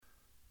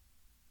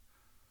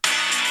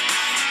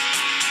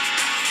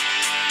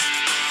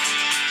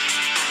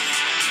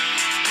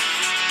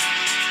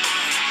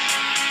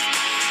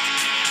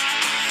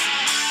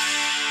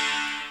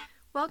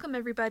Welcome,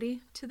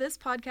 everybody, to This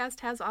Podcast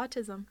Has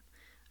Autism.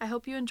 I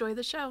hope you enjoy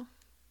the show.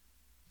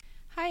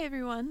 Hi,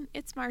 everyone.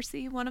 It's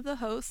Marcy, one of the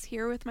hosts,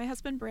 here with my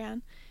husband,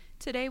 Bran.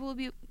 Today,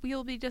 we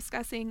will be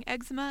discussing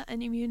eczema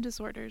and immune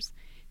disorders.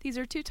 These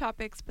are two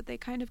topics, but they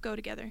kind of go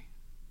together.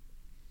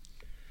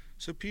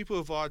 So people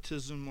with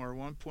autism are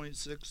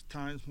 1.6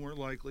 times more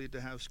likely to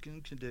have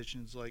skin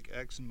conditions like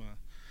eczema.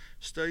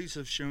 Studies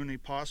have shown a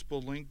possible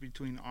link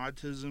between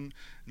autism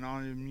and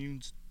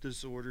autoimmune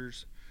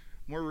disorders.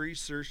 More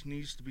research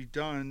needs to be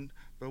done,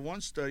 but one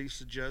study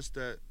suggests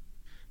that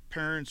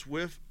parents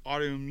with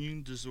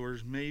autoimmune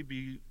disorders may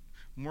be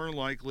more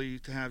likely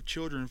to have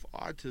children with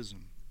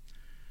autism.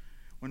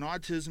 When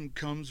autism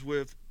comes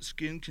with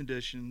skin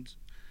conditions,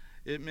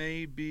 it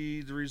may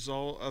be the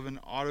result of an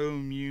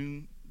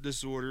autoimmune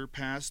disorder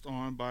passed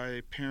on by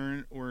a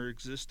parent or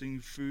existing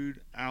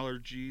food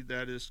allergy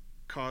that is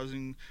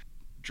causing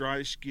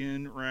dry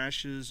skin,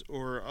 rashes,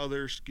 or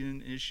other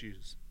skin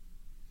issues.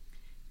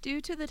 Due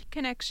to the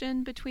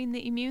connection between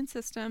the immune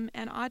system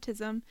and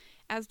autism,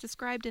 as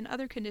described in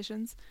other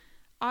conditions,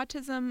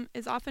 autism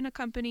is often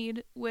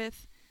accompanied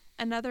with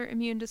another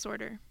immune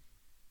disorder.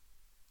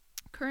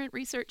 Current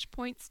research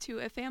points to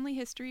a family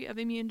history of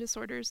immune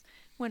disorders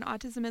when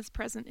autism is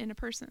present in a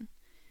person.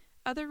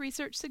 Other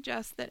research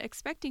suggests that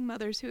expecting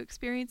mothers who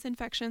experience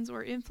infections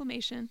or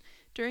inflammation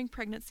during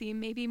pregnancy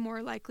may be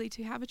more likely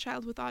to have a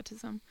child with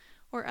autism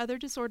or other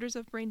disorders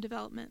of brain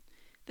development.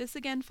 This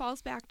again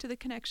falls back to the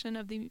connection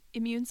of the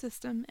immune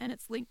system and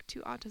its link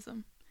to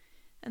autism.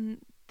 And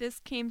this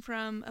came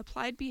from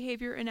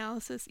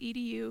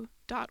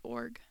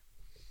appliedbehavioranalysisedu.org.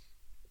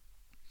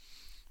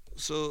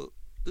 So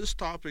this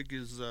topic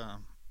is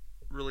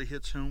really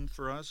hits home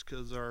for us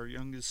because our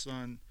youngest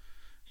son,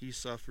 he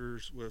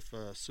suffers with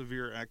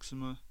severe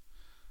eczema.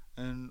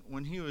 And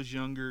when he was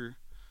younger,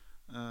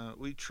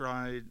 we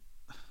tried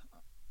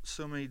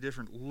so many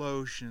different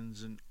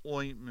lotions and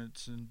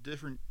ointments and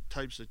different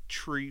types of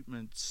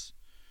treatments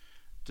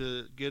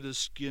to get his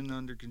skin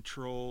under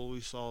control. We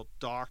saw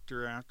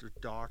doctor after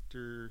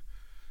doctor,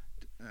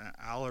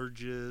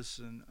 allergists,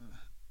 and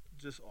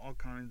just all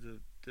kinds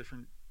of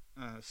different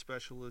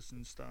specialists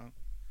and stuff.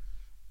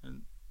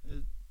 And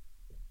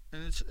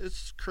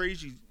it's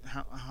crazy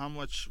how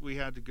much we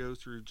had to go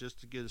through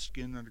just to get his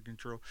skin under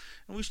control.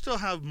 And we still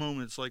have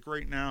moments, like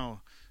right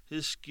now,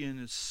 his skin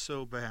is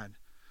so bad.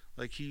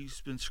 Like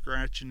he's been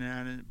scratching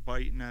at it,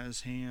 biting at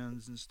his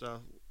hands and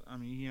stuff. I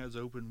mean, he has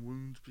open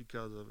wounds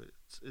because of it.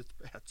 It's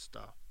bad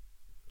stuff.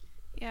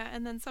 Yeah,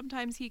 and then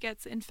sometimes he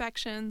gets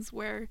infections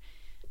where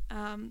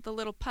the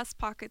little pus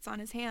pockets on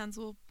his hands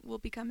will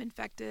become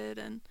infected,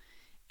 and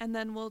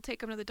then we'll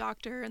take him to the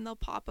doctor and they'll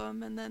pop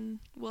him, and then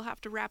we'll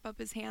have to wrap up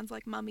his hands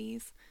like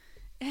mummies,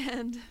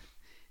 and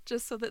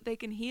just so that they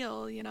can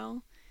heal, you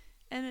know.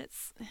 And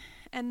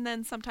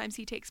then sometimes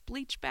he takes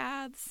bleach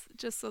baths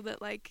just so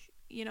that, like,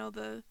 you know,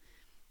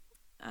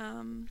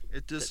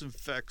 it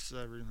disinfects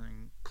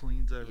everything,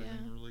 cleans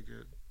everything really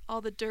good.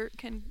 All the dirt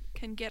can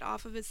get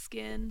off of his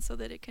skin so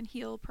that it can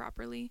heal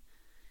properly.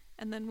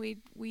 And then we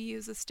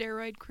use a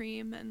steroid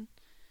cream, and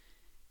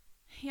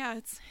yeah,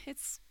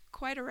 it's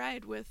quite a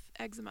ride with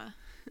eczema.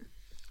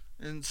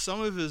 And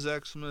some of his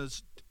eczema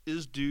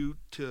is due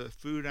to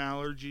food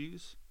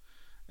allergies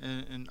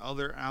and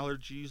other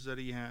allergies that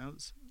he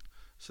has.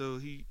 So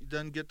he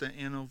doesn't get the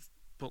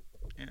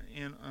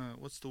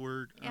what's the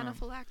word?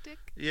 Anaphylactic?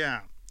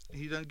 Yeah,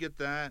 he doesn't get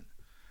that,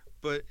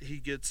 but he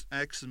gets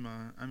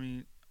eczema. I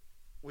mean,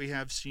 we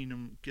have seen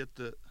him get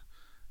the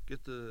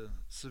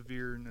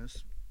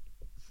severeness,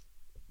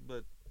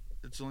 but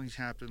it's only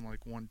happened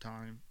like one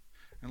time.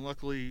 And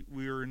luckily,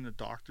 we were in the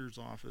doctor's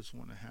office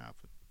when it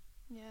happened.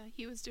 Yeah,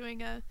 he was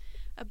doing a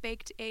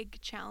baked egg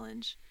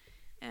challenge,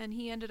 and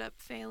he ended up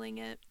failing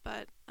it,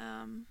 but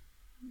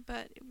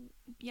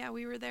yeah,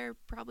 we were there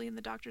probably in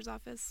the doctor's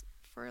office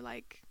for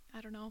like, I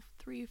don't know,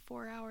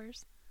 3-4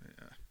 hours.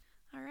 Yeah.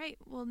 All right,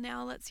 well,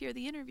 now let's hear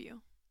the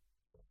interview.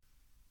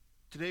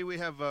 Today we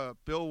have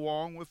Bill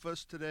Wong with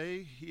us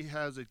today. He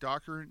has a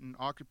doctorate in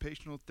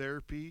occupational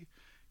therapy.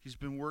 He's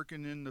been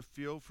working in the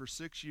field for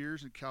 6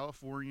 years in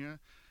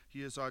California.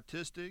 He is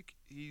autistic.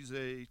 He's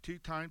a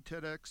 2-time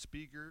TEDx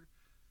speaker.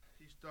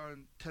 He's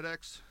done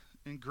TEDx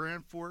in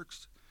Grand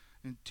Forks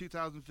in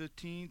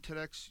 2015,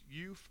 TEDx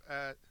Youth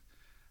at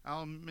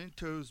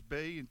Alamitos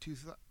Bay in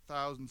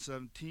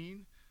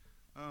 2017.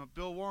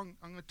 Bill Wong,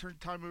 I'm going to turn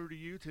time over to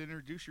you to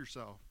introduce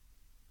yourself.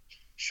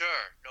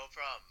 Sure, no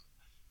problem.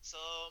 So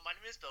my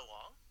name is Bill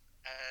Wong.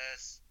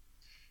 As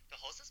the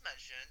host has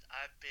mentioned,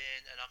 I've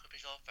been an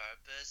occupational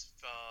therapist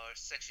for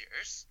 6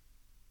 years.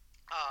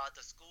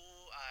 The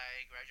school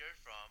I graduated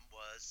from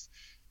was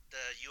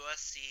the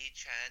USC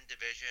Chan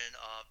Division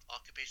of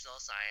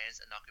Occupational Science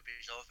and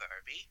Occupational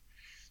Therapy.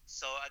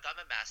 So I got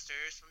my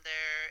master's from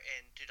there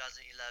in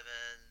 2011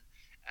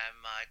 and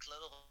my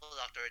clinical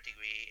doctorate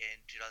degree in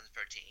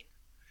 2013.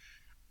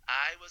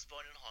 I was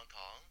born in Hong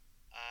Kong.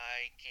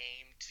 I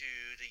came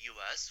to the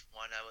US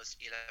when I was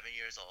 11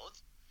 years old.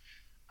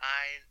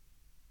 I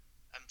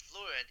am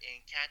fluent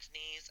in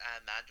Cantonese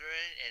and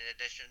Mandarin in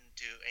addition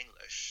to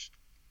English.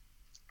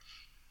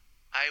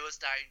 I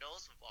was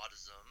diagnosed with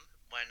autism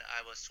when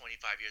I was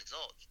 25 years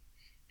old.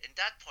 In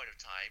that point of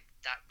time,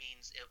 that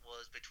means it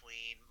was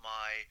between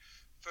my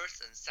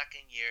first and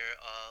second year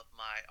of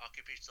my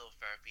occupational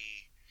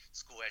therapy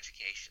school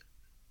education.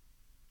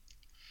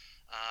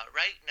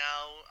 Right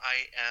now,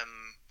 I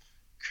am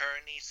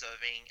currently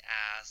serving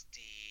as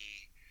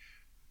the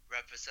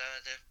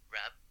representative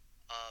rep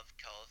of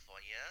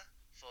California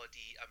for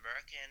the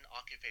American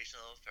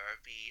Occupational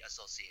Therapy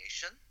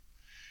Association.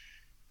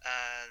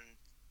 And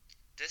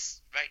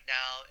this right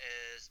now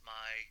is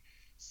my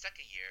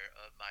second year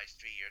of my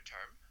 3 year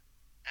term.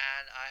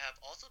 And I have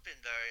also been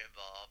very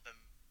involved in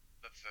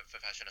the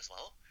profession as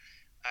well.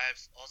 I've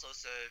also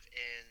served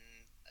in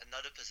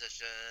another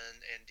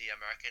position in the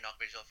American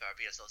Occupational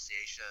Therapy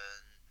Association.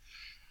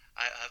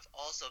 I have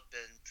also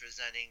been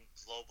presenting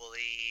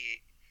globally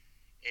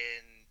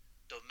in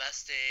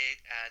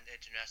domestic and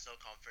international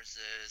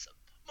conferences,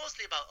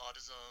 mostly about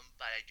autism,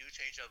 but I do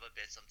change up a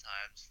bit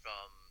sometimes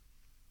from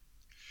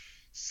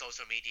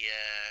social media.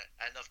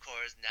 And of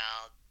course,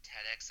 now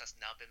TEDx has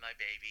now been my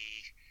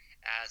baby,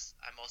 as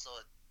I'm also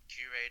a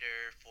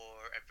curator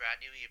for a brand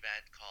new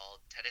event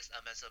called TEDx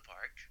Mensa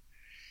Park.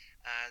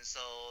 And so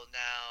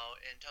now,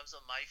 in terms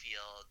of my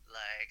field,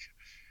 like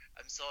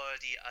I'm sort of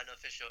the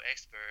unofficial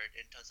expert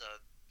in terms of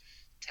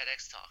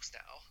TEDx talks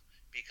now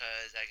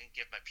because I can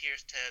give my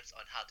peers tips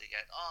on how to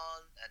get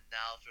on. And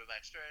now, through my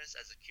experience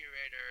as a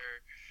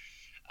curator,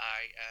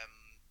 I am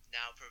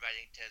now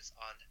providing tips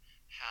on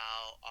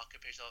how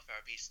occupational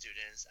therapy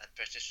students and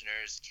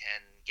practitioners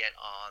can get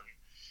on,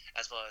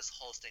 as well as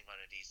hosting one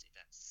of these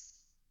events.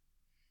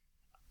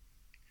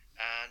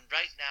 And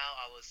right now,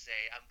 I would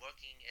say I'm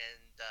working in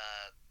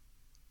the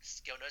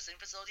skilled nursing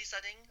facility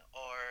setting,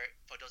 or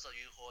for those of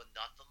you who are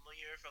not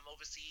familiar from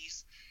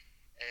overseas,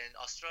 in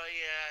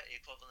Australia,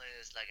 equivalent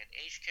is like an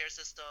aged care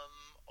system,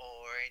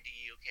 or in the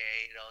UK,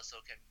 it also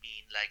can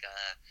mean like a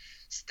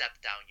step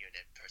down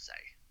unit per se.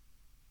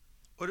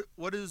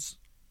 What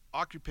is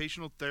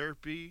occupational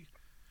therapy,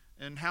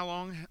 and how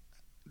long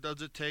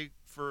does it take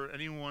for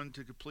anyone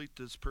to complete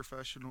this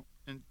professional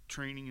and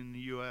training in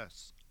the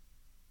U.S.?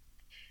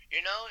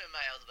 You know, in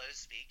my elevator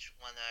speech,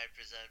 when I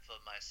present for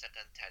my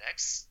second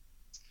TEDx,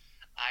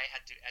 I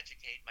had to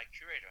educate my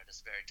curator on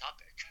this very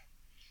topic.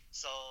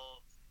 So,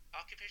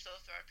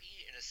 occupational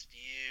therapy, in its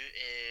view,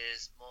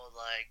 is more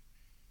like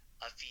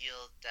a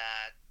field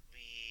that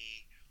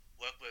we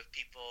work with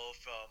people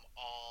from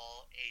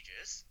all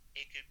ages.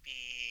 It could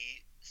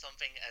be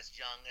something as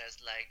young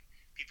as like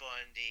people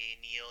in the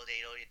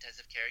neonatal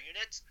intensive care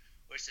unit,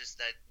 which is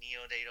that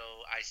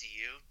neonatal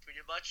ICU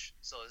pretty much.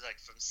 So it's like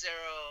from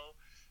zero,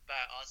 but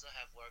I also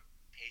have worked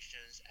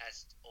patients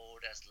as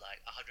old as like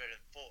 104.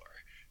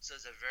 So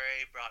it's a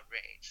very broad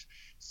range.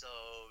 So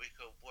we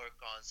could work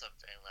on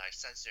something like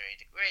sensory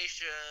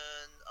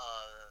integration,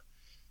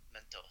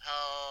 mental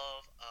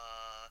health.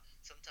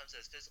 Sometimes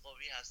it's physical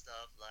rehab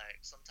stuff.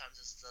 Like sometimes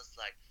it's just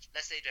like,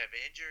 let's say they have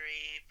an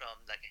injury from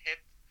like a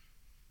hip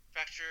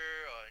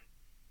fracture or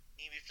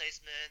knee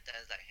replacement, and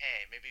it's like,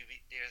 hey, maybe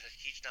we there's a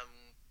teach them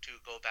to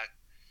go back.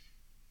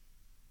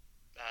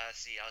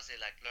 See, I'll say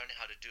like learning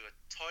how to do a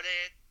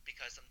toilet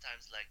because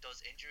sometimes like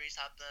those injuries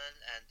happen,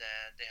 and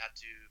then they have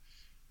to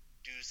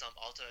do some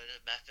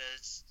alternative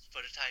methods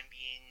for the time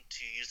being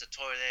to use the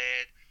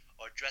toilet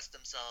or dress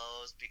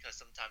themselves because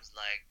sometimes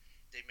like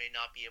they may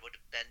not be able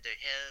to bend their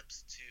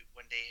hips to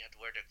when they have to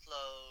wear their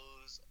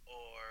clothes,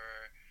 or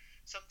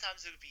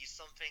sometimes it would be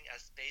something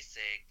as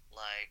basic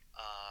like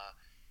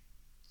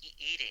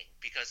eating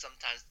because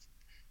sometimes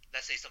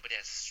let's say somebody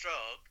has a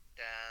stroke,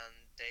 then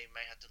they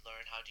might have to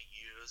learn how to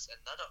use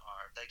another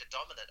arm, like the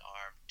dominant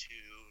arm, to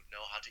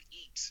know how to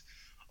eat,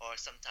 or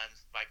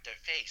sometimes wipe their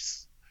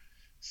face.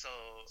 So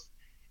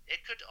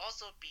it could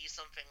also be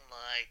something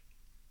like,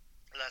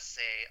 let's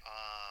say,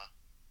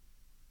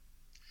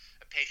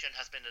 a patient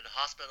has been in the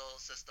hospital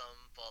system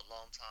for a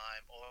long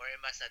time, or in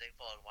my setting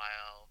for a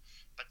while,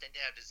 but then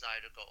they have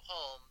desire to go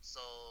home. So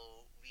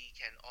we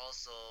can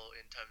also,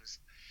 in terms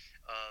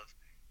of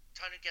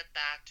trying to get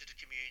back to the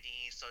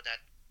community, so that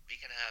we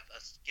can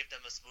give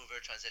them a smoother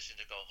transition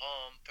to go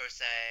home per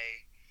se.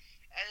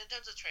 And in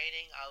terms of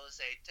training, I would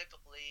say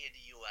typically in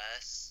the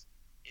U.S.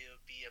 it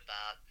would be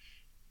about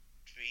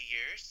 3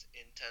 years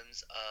in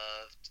terms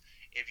of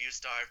if you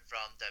start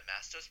from the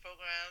master's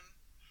program,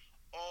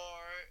 or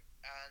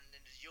and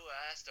in the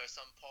US there are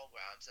some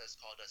programs that's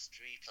called a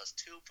 3+2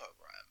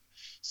 program.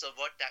 So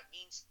what that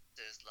means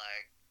is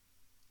like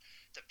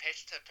the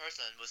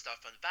person will start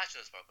from the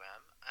bachelor's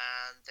program,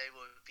 and they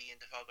will be in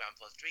the program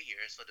for 3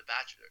 years for the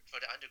bachelor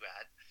for the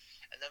undergrad,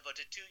 and then for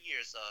the 2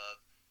 years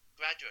of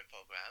graduate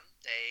program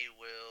they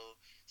will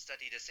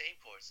study the same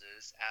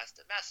courses as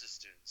the master's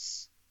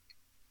students.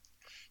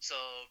 So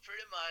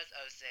pretty much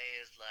I would say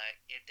is like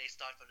if they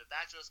start from the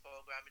bachelor's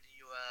program in the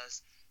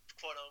US,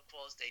 quote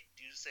unquote, they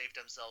do save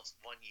themselves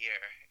 1 year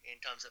in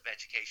terms of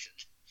education,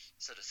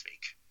 so to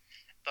speak.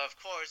 But of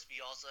course,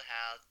 we also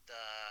have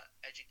the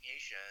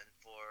education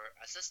for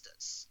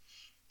assistants,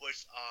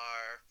 which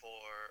are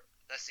for,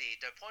 let's see,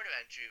 the point of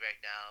entry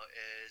right now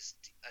is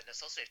an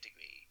associate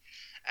degree.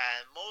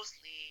 And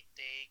mostly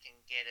they can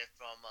get it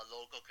from a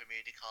local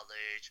community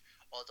college,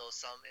 although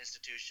some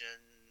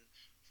institutions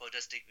for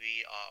this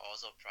degree are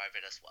also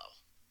private as well.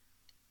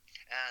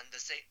 And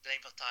the same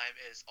length of time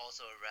is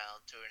also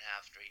around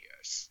 2.5, 3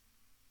 years.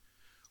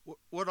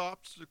 What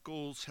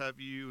obstacles have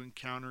you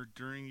encountered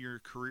during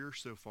your career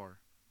so far?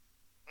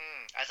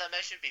 As I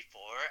mentioned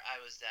before, I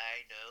was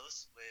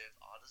diagnosed with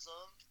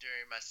autism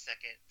during my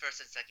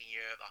first and second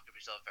year of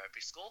occupational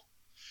therapy school.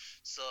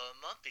 So a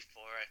month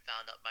before I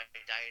found out my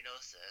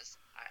diagnosis,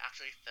 I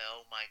actually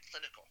failed my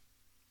clinical.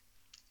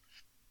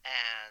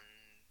 And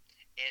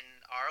in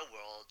our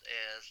world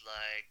is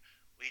like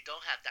we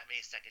don't have that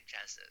many second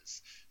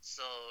chances.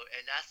 So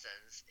in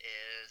essence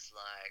is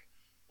like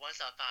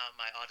once I found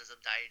my autism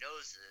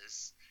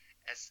diagnosis,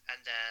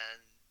 and then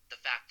the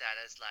fact that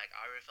it's like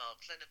I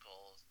referred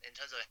clinical in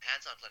terms of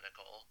hands-on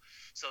clinical.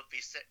 So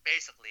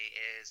basically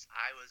is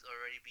I was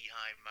already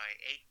behind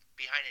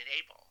an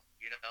eight ball,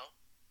 you know.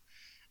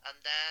 And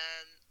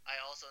then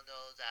I also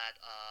know that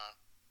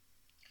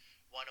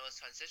when I was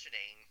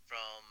transitioning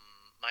from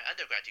my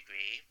undergrad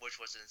degree,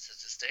 which was in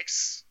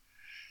statistics,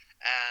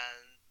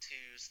 and to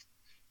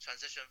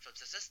transition from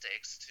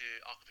statistics to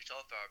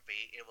occupational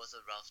therapy, it was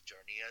a rough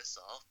journey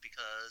itself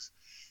because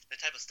the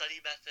type of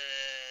study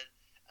method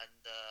and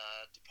the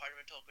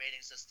departmental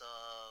grading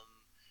system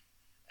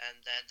and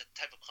then the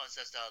type of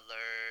concepts that I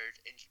learned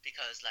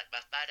because like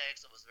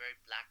mathematics it was very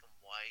black and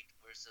white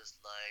versus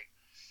like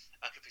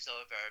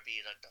occupational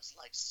therapy like there's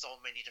like so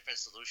many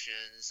different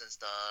solutions and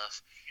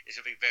stuff. It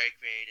should be very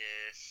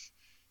creative.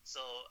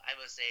 So I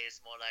would say it's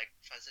more like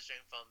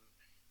transitioning from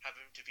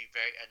having to be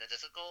very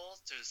analytical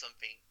to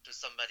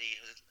somebody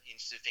who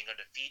needs to think on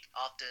the feet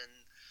often.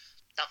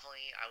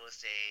 Definitely I would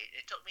say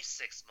it took me 6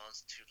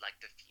 months to like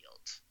the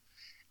field.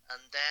 And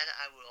then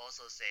I would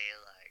also say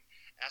like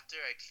after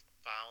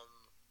found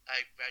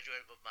I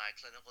graduated with my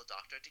clinical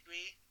doctorate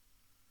degree,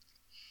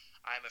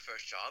 I had my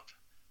first job,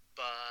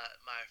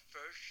 but my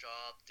first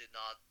job did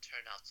not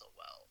turn out so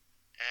well.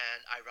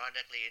 And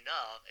ironically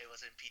enough, it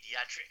was in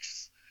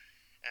pediatrics.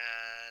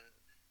 And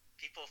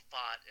people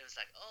thought it was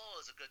like,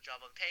 oh, it's a good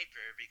job on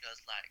paper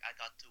because like I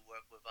got to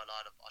work with a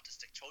lot of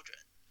autistic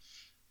children.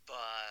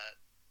 But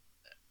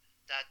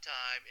that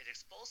time it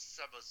exposed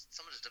some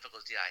of the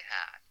difficulty I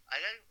had. I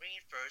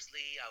mean,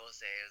 firstly, I will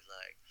say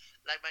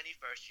like many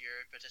first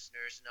year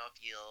practitioners in our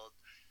field,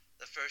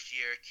 the first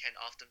year can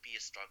often be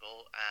a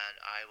struggle, and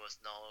I was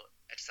no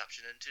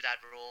exception into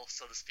that role,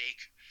 so to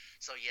speak.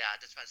 So yeah,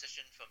 the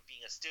transition from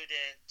being a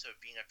student to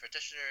being a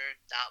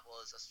practitioner, that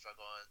was a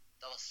struggle.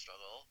 That was a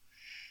struggle,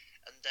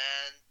 and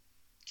then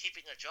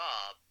keeping a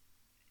job,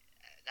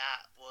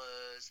 that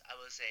was I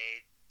would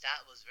say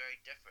that was very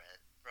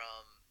different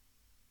from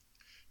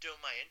doing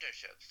my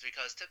internships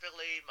because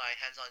typically my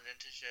hands-on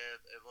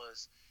internship it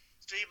was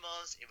 3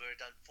 months if we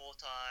were done full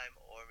time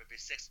or maybe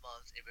 6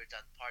 months if we were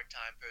done part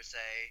time per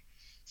se.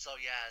 So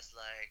yeah, it's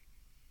like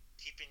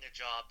keeping a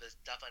job is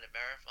definitely a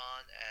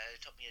marathon, and it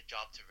took me a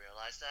job to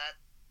realize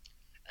that.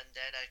 And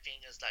then I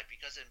think it's like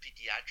because in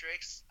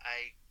pediatrics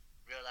I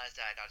realized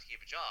that I got to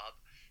keep a job,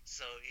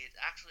 so it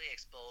actually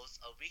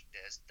exposed a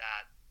weakness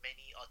that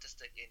many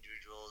autistic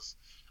individuals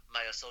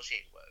might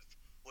associate with,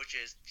 which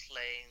is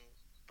playing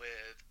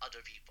with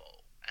other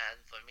people. And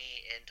for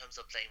me, in terms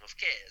of playing with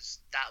kids,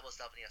 that was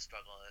definitely a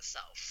struggle in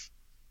itself.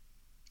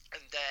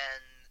 And then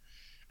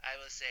I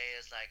would say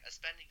is like I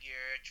spent a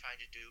year trying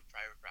to do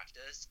private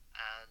practice,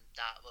 and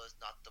that was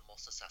not the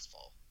most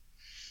successful.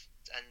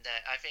 And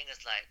then I think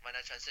it's like when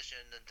I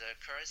transitioned in the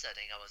current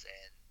setting I was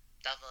in,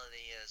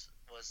 definitely is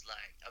was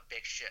like a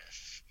big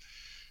shift.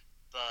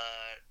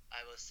 But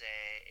I would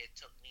say it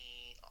took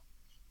me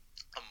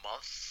a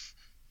month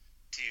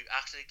to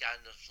actually get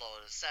in the flow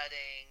of the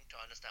setting, to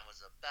understand what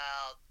it's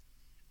about,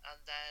 and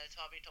then it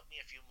probably took me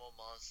a few more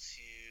months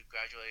to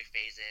gradually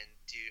phase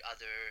into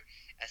other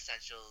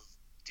essential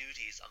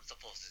duties I'm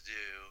supposed to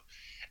do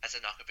as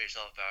an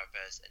occupational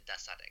therapist in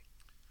that setting.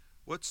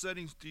 What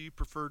settings do you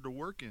prefer to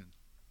work in?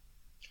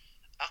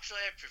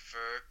 Actually, I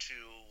prefer to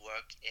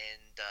work in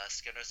the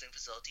skilled nursing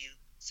facility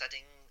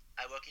setting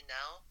I work in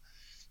now.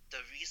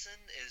 The reason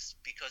is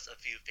because of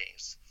a few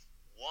things.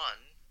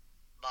 One,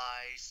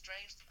 my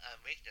strengths and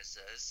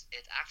weaknesses,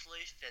 it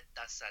actually fit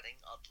that setting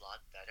a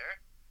lot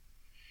better.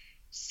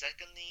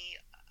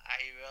 Secondly, I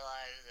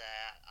realized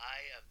that I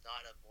am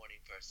not a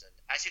morning person.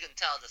 As you can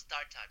tell, the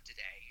start time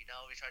today,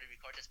 we try to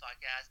record this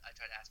podcast. I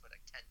try to ask for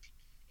like 10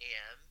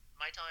 a.m.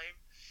 my time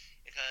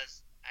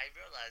because I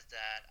realized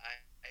that I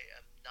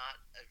am not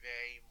a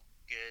very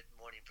good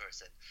morning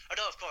person.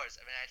 Although, of course,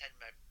 when I attend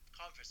my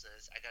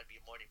conferences, I gotta be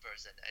a morning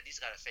person. At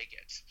least gotta fake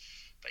it.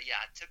 But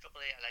yeah,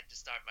 typically I like to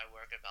start my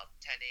work at about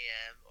 10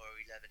 a.m. or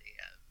 11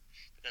 a.m.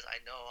 because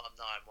I know I'm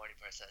not a morning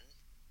person.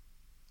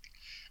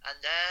 And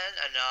then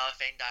another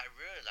thing that I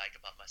really like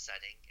about my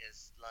setting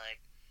is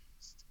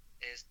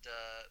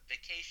the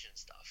vacation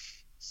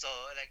stuff. So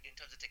like in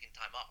terms of taking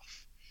time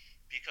off.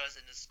 Because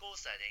in the school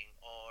setting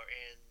or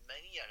in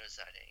many other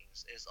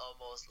settings, it's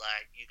almost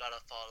like you gotta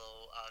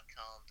follow a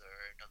calendar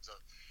in terms of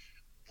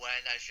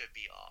when I should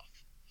be off.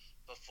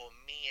 But for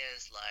me,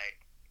 is like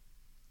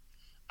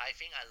I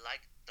think I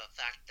like the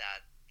fact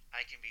that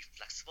I can be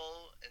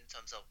flexible in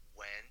terms of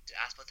when to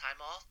ask for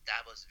time off.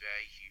 That was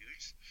very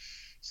huge.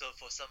 So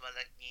for someone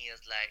like me,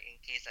 is like in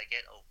case I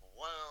get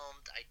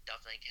overwhelmed, I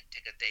definitely can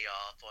take a day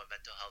off for a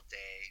mental health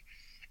day.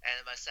 And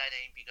in my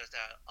setting, because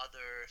there are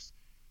other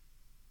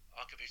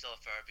occupational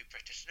therapy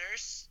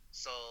practitioners,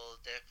 so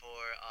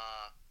therefore,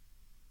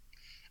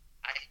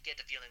 I can get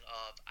the feeling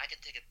of I can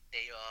take a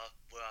day off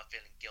without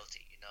feeling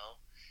guilty, you know.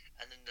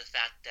 And then the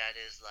fact that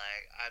is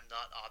like I'm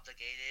not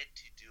obligated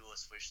to do a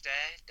switch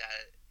day.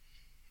 That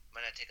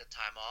when I take a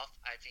time off,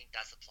 I think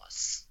that's a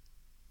plus.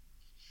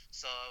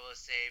 So I would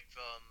say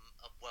from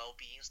a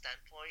well-being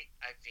standpoint,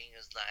 I think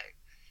it's like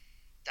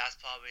that's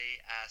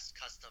probably as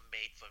custom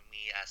made for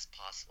me as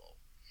possible.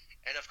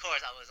 And of course,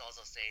 I would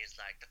also say it's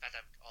like the fact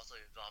I'm also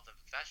involved in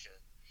profession,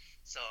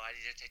 so I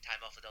need to take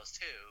time off for those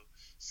too.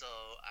 So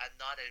I'm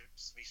not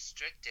as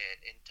restricted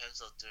in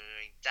terms of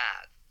doing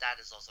that. That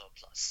is also a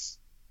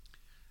plus.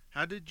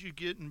 How did you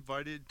get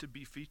invited to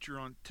be featured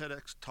on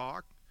TEDx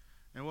Talk?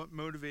 And what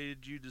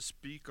motivated you to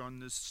speak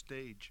on this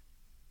stage?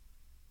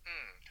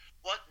 Hmm.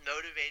 What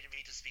motivated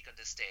me to speak on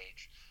this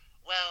stage?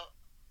 Well,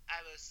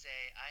 I would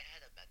say I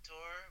had a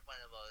mentor when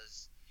I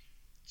was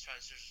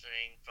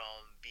transitioning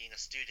from being a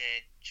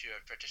student to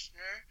a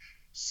practitioner.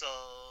 So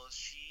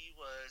she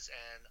was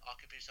an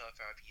occupational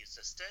therapy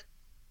assistant,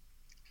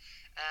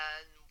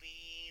 and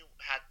we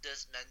had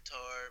this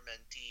mentor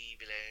mentee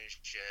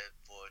relationship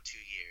for 2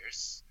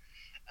 years.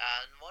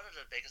 And one of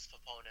the biggest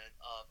proponent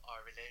of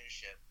our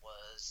relationship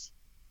was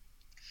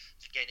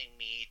getting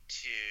me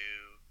to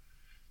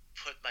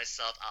put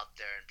myself out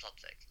there in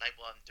public, like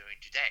what I'm doing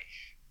today.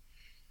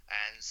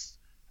 And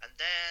and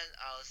then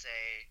I'll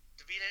say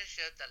the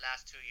relationship that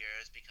lasts 2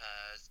 years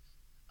because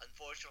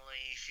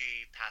unfortunately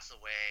she passed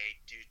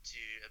away due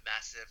to a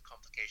massive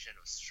complication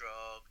of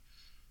stroke,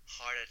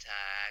 heart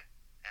attack,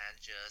 and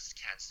just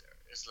cancer.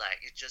 It's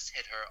like it just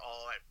hit her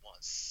all at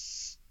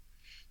once.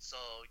 So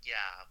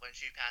yeah, when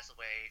she passed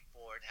away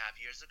 4.5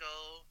 years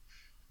ago,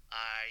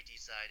 I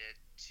decided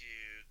to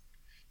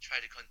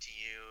try to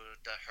continue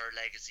her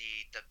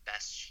legacy the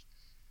best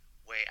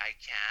way I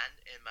can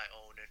in my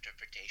own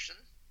interpretation.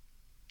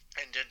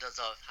 And in terms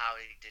of how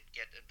I did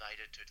get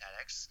invited to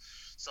TEDx,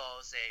 so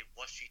I'll say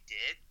what she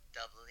did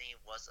definitely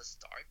was a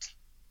start.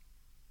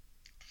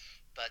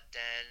 But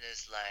then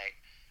it's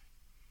like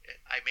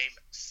I mean,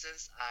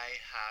 since I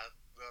have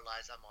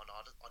realized I'm on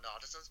the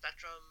autism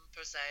spectrum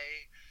per se,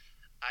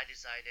 I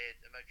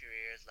decided in my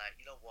career is like,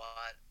 you know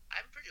what,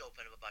 I'm pretty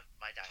open about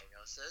my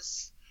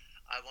diagnosis.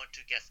 I want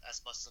to get as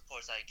much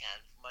support as I can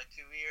for my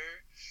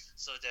career.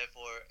 So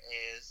therefore,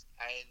 is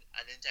I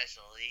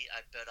unintentionally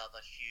I built up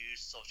a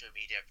huge social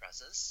media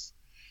presence,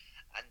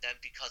 and then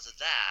because of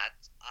that,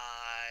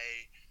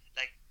 I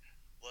like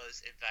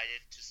was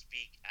invited to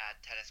speak at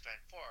TEDx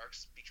Grand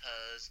Forks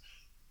because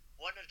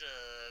one of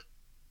the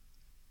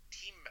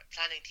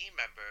team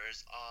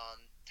members on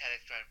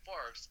TEDx Grand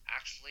Forks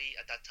actually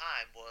at that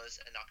time was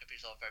an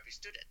occupational therapy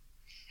student,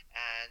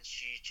 and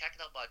she checked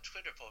out my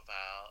Twitter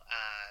profile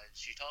and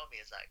she told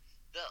me it's like,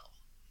 Bill,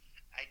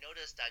 I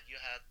noticed that you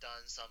have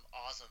done some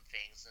awesome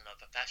things in our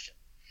profession.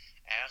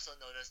 I also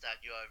noticed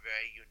that you are a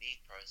very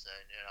unique person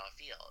in our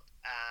field,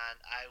 and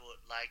I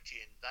would like to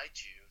invite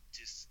you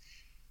to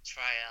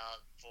try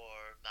out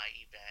for my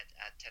event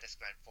at TEDx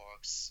Grand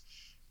Forks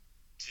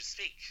to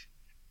speak.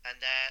 And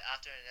then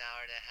after an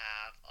hour and a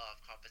half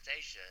of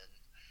conversation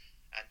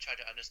and try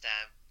to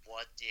understand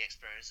what the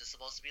experience is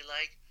supposed to be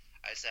like,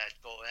 I said,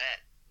 go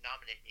ahead,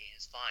 nominate me,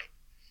 it's fine.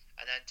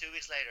 And then 2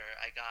 weeks later,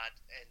 I got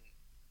an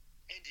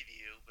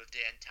interview with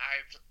the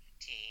entire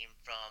team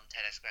from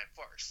TEDx Grand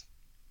Forks.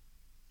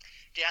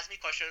 They asked me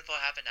questions for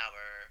half an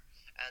hour,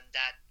 and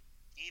that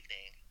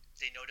evening,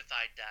 they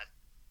notified that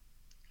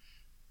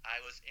I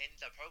was in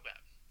the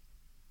program.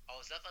 I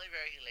was definitely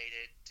very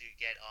elated to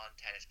get on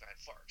TEDx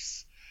Grand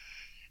Forks.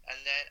 And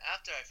then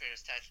after I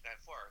finished TEDx Grand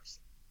Forks,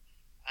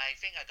 I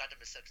think I got the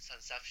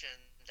misconception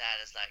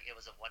that it's like it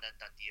was a one and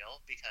done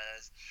deal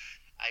because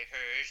I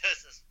heard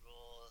this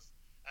rules.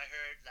 I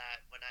heard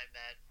that when I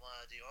met one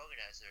of the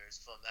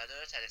organizers from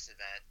another TEDx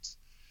event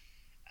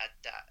at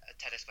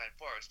TEDx Grand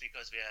Forks,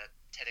 because we had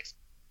TEDx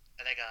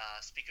like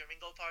a speaker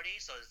mingle party,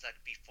 so it's like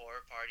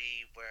before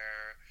party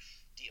where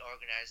the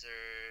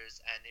organizers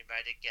and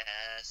invited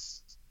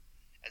guests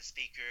and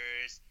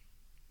speakers,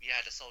 we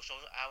had a social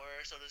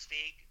hour, so to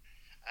speak.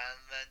 And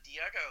then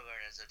the other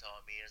organizer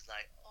told me, is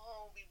like,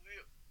 oh,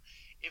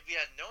 if we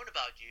had known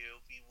about you,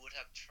 we would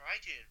have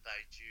tried to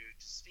invite you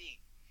to speak.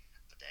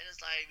 But then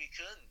it's like, we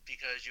couldn't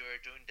because you were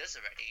doing this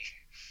already.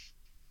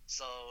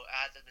 So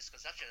I had the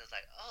misconception, it's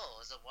like,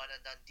 oh, it's a one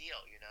and done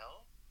deal, you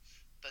know?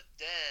 But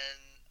then,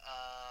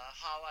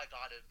 how I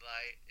got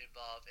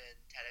involved in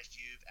TEDx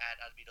Youth at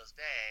Alamitos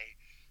Bay,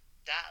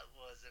 that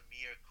was a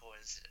mere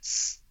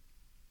coincidence.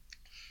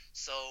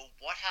 So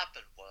what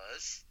happened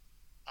was,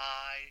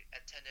 I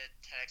attended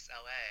TEDx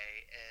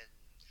LA in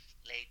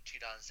late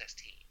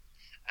 2016,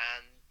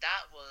 and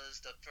that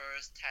was the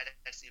first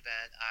TEDx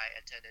event I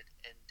attended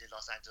in the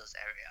Los Angeles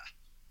area.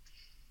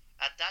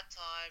 At that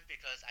time,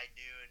 because I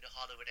knew in the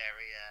Hollywood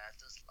area,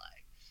 just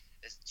like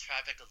it's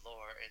traffic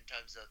galore in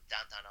terms of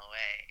downtown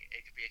LA.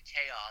 It could be a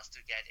chaos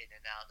to get in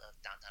and out of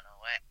downtown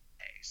LA.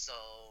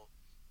 So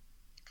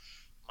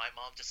my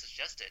mom just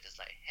suggested, it's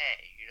like,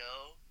 hey,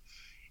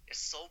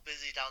 it's so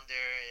busy down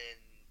there in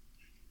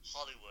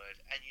Hollywood,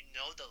 and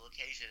the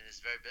location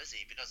is very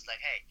busy because,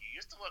 like, hey, you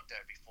used to work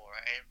there before,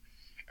 and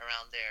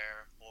around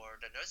there for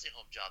the nursing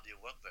home job you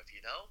work with.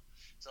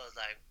 So it's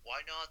like,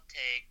 why not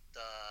take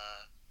the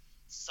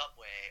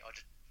subway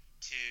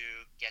to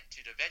get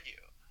to the venue?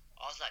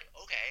 I was like,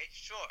 okay,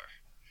 sure.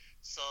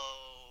 So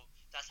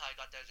that's how I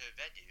got there to the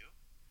venue.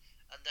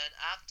 And then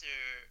after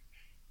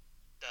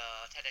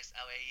the TEDx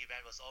LA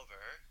event was over,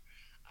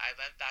 I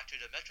went back to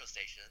the metro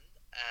station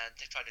and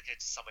tried to get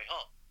the subway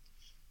home.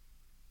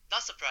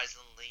 Not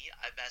surprisingly,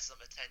 I met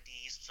some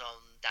attendees from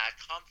that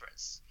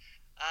conference,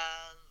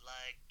 and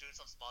like doing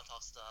some small talk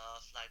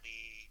stuff, like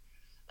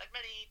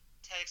many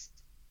TEDx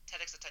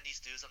attendees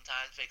do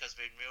sometimes, because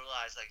we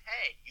realize, like,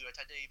 hey, you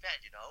attended the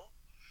event.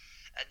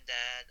 And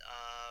then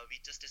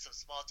we just did some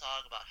small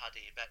talk about how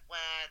the event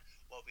went,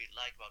 what we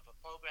liked about the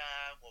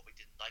program, what we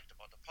didn't like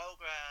about the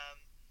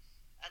program,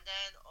 and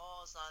then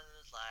all of a sudden,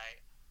 it's like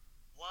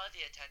one of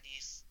the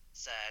attendees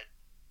said,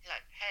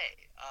 like,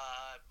 hey,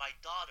 my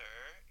daughter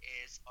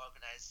is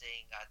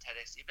organizing a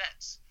TEDx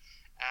event,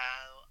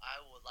 and I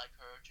would like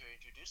her to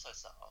introduce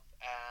herself,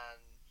 and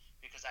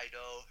because I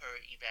know her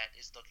event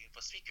is looking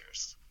for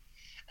speakers.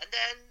 And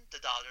then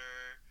the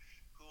daughter,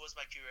 who was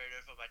my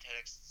curator for my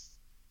TEDx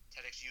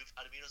Youth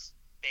Alamitos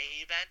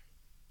Bay event,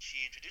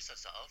 she introduced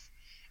herself,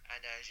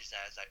 and then she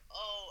says, like,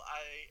 oh,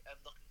 I am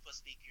looking for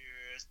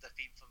speakers. The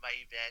theme for my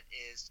event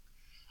is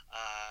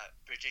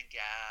bridging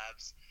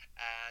gaps,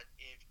 and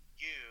if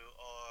you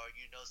or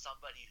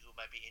somebody who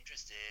might be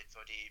interested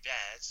for the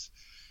event,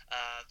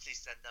 please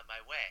send them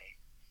my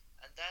way.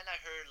 And then I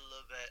heard a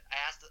little bit.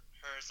 I asked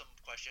her some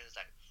questions,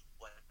 like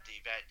what the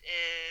event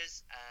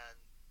is and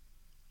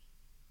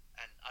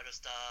other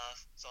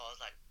stuff. So I was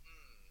like,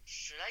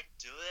 should I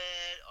do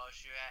it or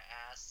should I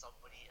ask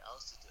somebody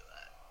else to do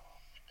it?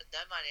 And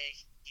then when I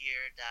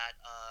hear that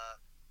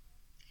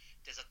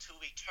there's a 2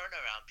 week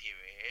turnaround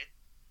period,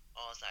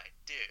 I was like,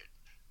 dude,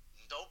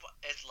 nope.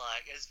 It's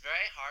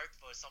very hard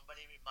for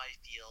somebody in my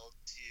field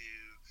to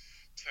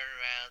turn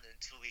around in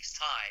 2 weeks'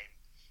 time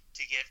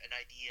to give an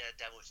idea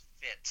that would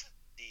fit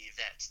the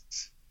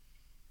event.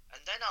 And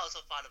then I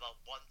also thought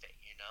about one thing.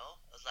 I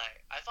was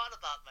like, I thought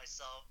about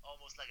myself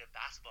almost like a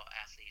basketball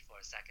athlete for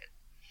a second,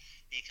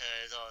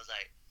 because I was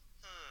like,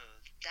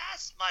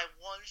 that's my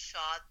one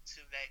shot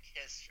to make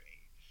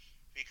history.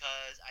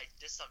 Because I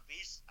did some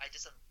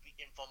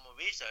informal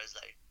research,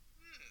 like,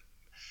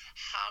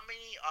 how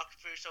many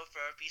occupational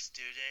therapy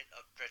student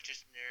or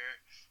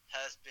practitioner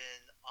has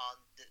been on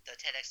the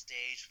TEDx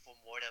stage for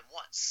more than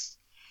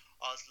once?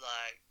 I was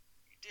like,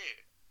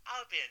 dude, I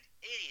would be an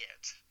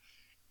idiot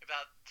if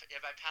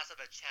I pass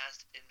up a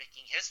chance in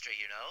making history.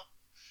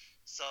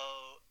 So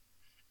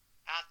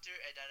after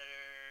another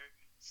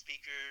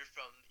speaker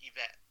from the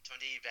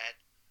event,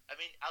 I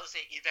mean, I would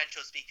say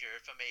eventual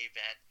speaker from the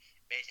event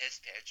made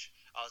his pitch,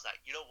 I was like,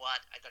 you know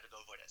what? I gotta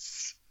go for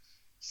this.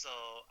 So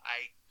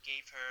I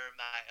gave her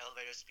my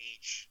elevator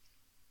speech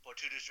for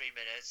 2 to 3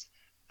 minutes,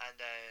 and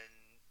then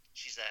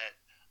she said,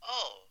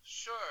 "Oh,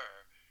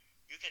 sure,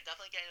 you can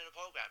definitely get into the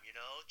program.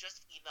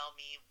 Just email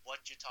me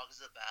what your talk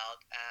is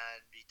about, and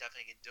we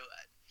definitely can do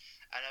it."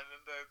 And I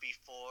remember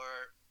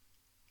before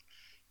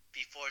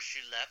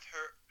she left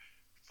her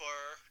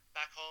for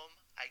back home,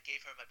 I gave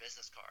her my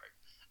business card,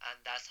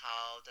 and that's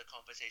how the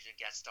conversation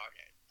gets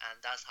started, and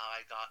that's how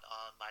I got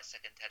on my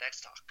second TEDx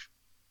talk.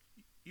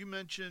 You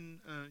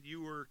mentioned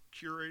you were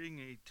curating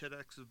a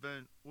TEDx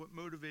event. What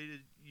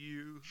motivated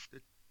you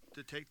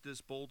to take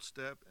this bold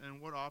step, and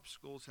what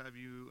obstacles have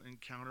you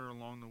encountered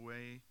along the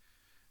way,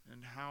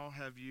 and how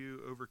have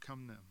you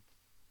overcome them?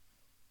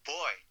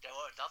 Boy, there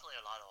were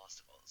definitely a lot of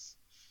obstacles.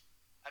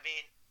 I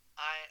mean,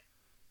 I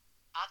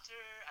after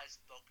I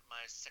spoke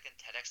my second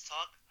TEDx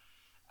talk,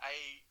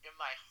 in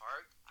my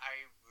heart,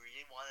 I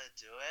really want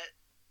to do it,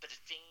 but the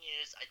thing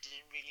is, I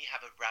didn't really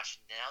have a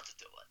rationale to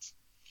do it.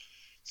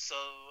 So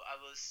I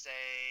would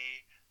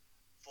say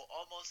for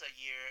almost a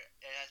year,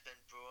 it has been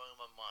brewing in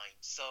my mind.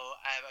 So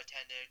I have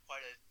attended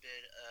quite a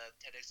bit of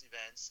TEDx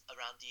events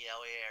around the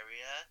LA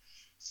area,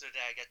 so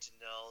that I get to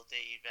know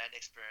the event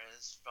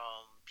experience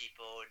from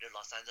people in the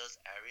Los Angeles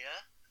area.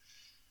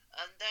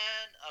 And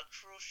then a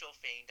crucial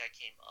thing that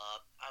came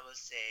up, I would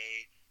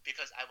say,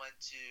 because I went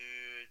to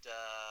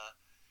the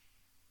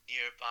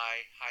nearby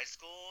high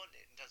school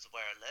in terms of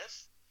where I live.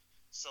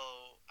 So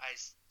I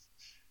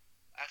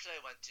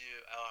went to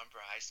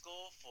Alhambra High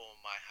School for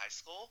my high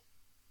school,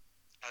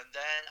 and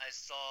then I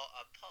saw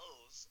a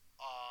post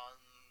on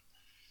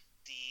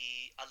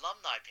the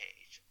alumni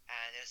page,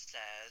 and it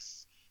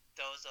says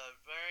there was a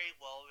very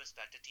well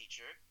respected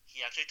teacher.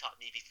 He actually taught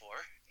me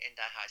before in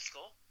that high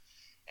school,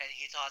 and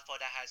he taught for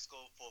that high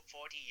school for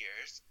 40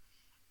 years,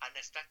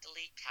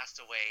 unexpectedly passed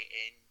away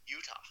in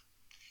Utah,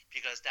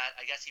 because that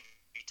I guess he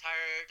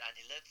retired and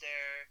he lived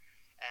there,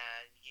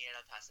 and he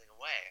ended up passing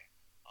away.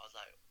 I was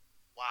like,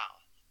 wow,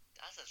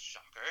 that's a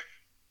shocker.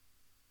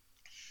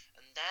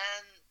 And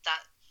then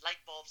that light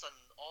bulb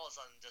all of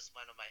a sudden just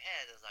went on my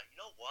head. I was like, you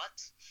know what?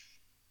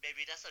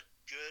 Maybe that's a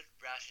good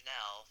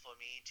rationale for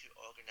me to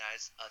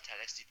organize a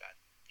TEDx event.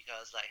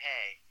 Because, like,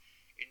 hey,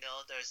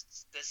 there's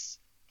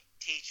this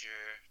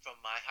teacher from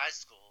my high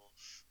school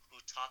who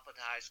taught at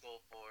the high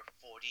school for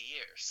 40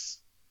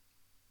 years.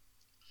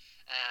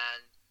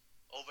 And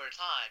over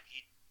time,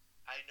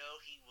 I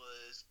know he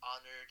was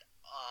honored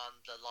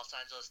on the Los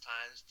Angeles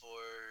Times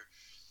for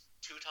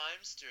 2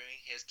 times during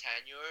his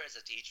tenure as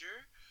a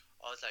teacher.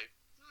 I was like,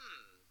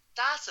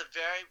 that's a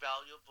very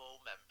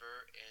valuable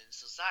member in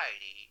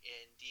society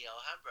in the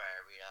Alhambra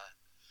area.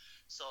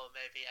 So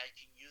maybe I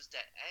can use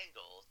that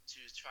angle to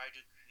try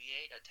to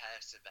create a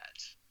TEDx event.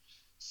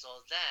 So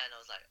then I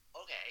was like,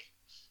 okay,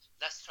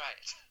 let's try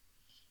it.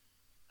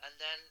 And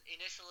then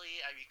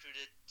initially I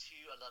recruited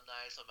 2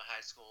 alumni from my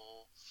high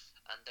school,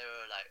 and they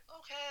were like,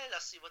 okay,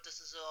 let's see what this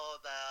is all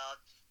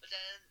about. But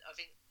then I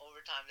think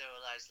over time they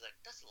realized, like,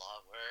 that's a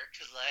lot of work,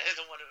 because like, I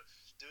don't want to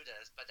do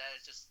this. But then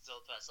it just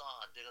still press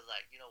on, because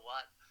like, you know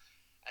what?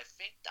 I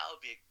think that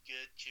would be a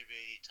good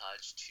community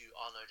touch to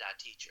honor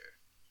that teacher.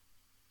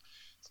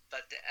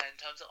 But in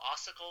terms of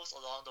obstacles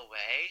along the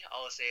way,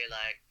 I would say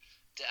like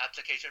the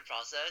application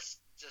process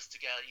just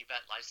to get an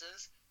event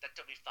license, that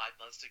took me 5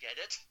 months to get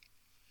it.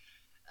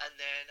 And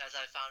then as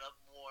I found out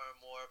more and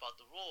more about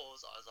the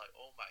rules, I was like,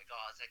 oh my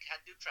gosh, I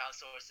can't do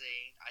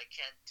crowdsourcing. I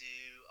can't do,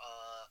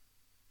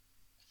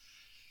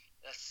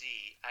 let's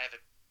see, I have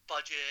a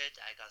budget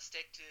I gotta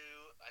stick to.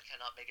 I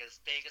cannot make it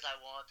as big as I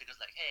want because,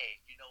 like, hey,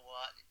 you know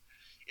what?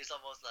 It's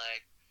almost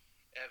like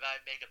if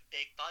I make a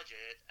big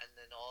budget and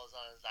then all of a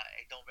sudden like,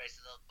 I don't raise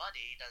enough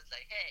money, then it's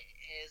like, hey,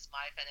 it's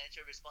my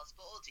financial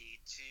responsibility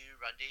to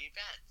run the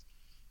event.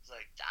 It's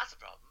like, that's a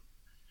problem.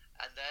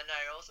 And then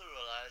I also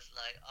realized,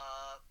 like,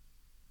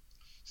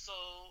 so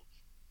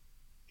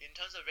in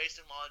terms of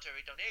raising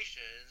monetary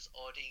donations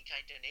or the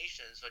in-kind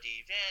donations for the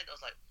event, I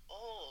was like,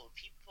 oh,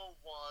 people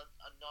want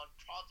a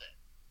non-profit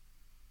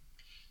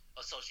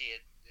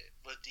associated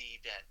with the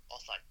event. I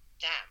was like,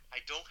 damn, I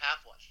don't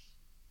have one.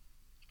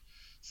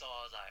 So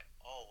I was like,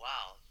 oh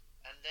wow.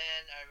 And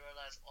then I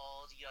realized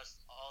all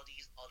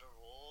these other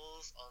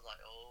rules. I was like,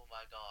 oh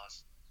my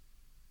gosh,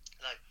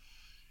 like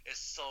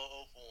it's so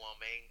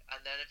overwhelming.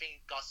 And then I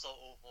think it got so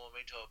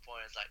overwhelming to a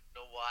point. It's like,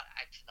 you know what?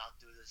 I cannot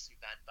do this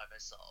event by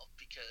myself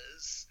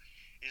because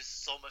it's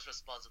so much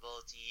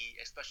responsibility,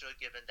 especially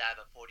given that I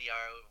have a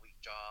 40-hour-a-week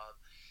job,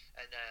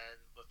 and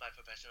then with my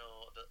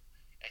professional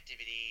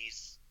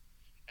activities.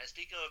 And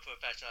speaking of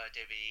professional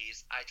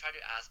activities, I try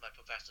to ask my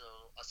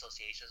professional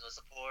associations for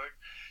support.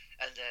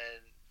 And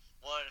then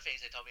one of the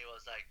things they told me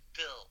was like,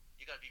 Bill,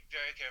 you gotta be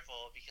very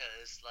careful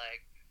because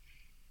like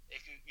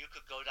if you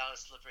could go down a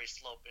slippery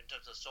slope in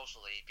terms of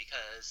socially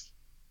because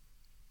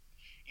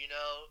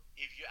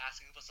if you're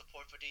asking for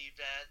support for the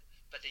event,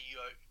 but then you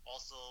are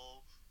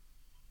also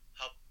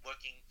help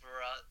working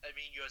for us. I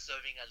mean, you're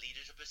serving a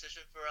leadership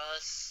position for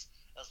us.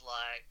 As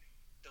like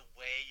the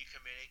way you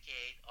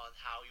communicate on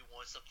how you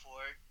want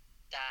support,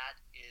 that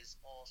is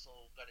also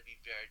gonna be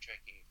very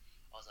tricky.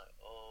 I was like,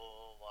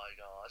 oh my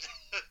god.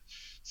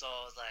 So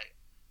I was like,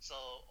 so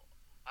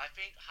I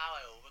think how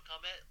I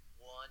overcome it.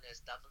 One is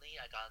definitely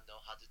I gotta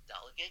know how to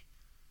delegate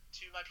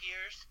to my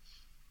peers,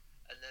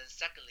 and then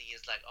secondly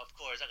is like, of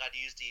course, I gotta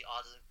use the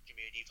autism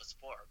community for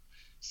support.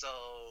 So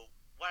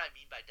what I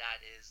mean by that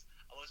is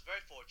I was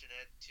very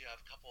fortunate to have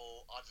a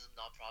couple autism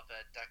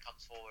nonprofit that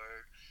comes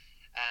forward,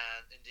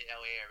 and in the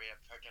LA area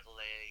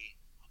particularly,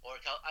 or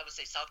I would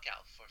say South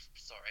Cal.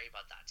 Sorry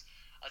about that.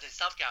 The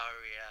South Cal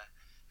area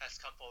has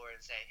come forward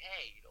and say,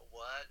 hey, you know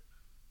what?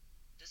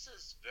 This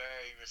is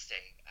very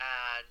interesting,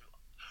 and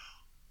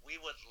we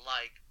would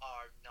like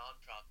our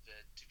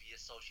nonprofit to be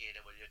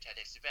associated with your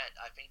TEDx event.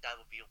 I think that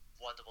would be a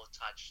wonderful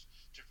touch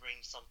to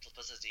bring some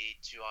publicity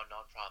to our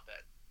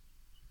nonprofit.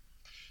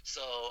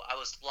 So I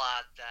was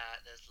glad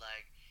that it's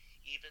like,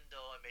 even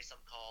though I made some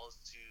calls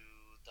to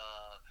the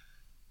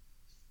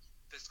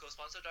fiscal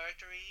sponsor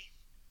directory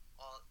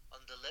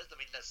on the list, I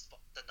mean, that's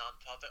the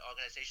nonprofit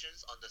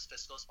organizations on this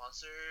fiscal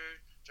sponsor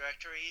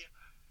directory.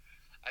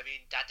 I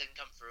mean, that didn't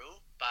come through,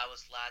 but I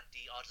was glad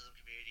the autism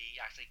community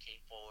actually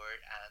came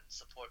forward and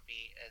support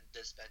me in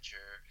this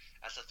venture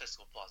as a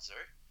fiscal sponsor.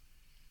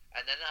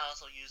 And then I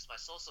also used my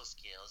social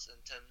skills in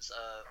terms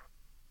of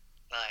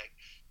like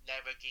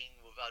networking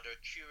with other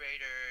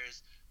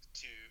curators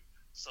to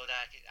so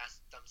that I can ask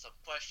them some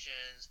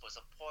questions for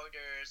some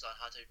pointers on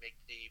how to make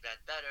the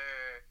event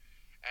better.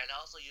 And I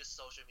also use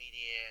social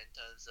media in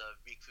terms of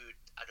recruit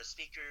other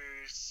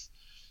speakers.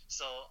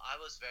 So I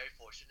was very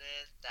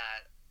fortunate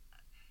that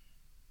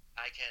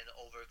I can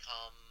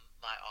overcome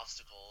my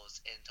obstacles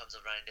in terms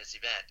of running this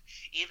event.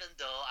 Even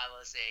though I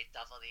would say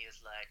definitely is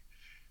like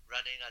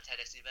running a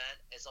TEDx event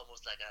is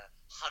almost like a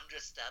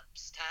 100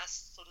 steps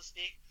task, so to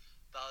speak.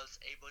 But I was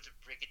able to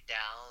break it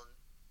down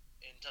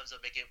in terms of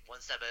making it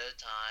one step at a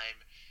time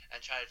and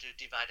try to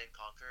divide and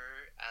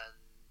conquer. And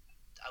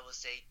I would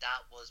say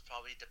that was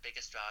probably the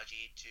biggest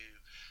strategy to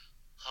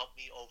helped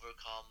me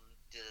overcome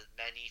the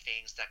many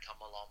things that come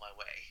along my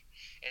way.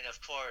 And of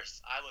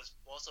course, I was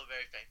also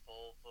very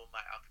thankful for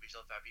my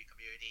occupational therapy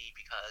community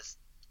because,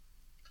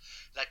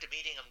 like the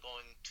meeting I'm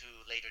going to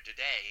later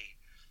today,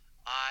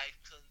 I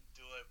couldn't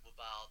do it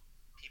without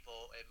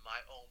people in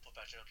my own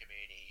professional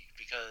community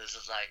because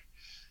it's like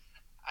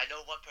I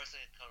know one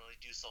person can only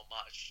do so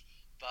much,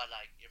 but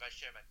like if I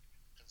share my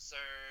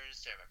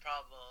concerns, share my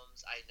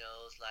problems, I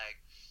know it's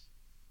like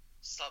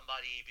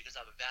somebody because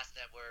I have a vast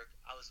network.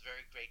 I was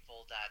very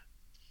grateful that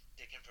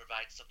they can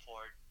provide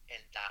support in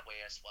that way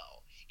as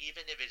well,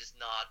 even if it is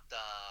not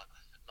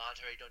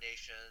monetary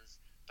donations,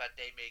 but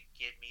they may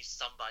give me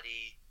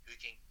somebody who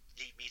can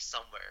lead me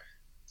somewhere,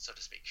 so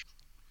to speak.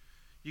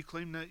 You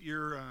claim that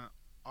you're an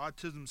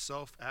autism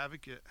self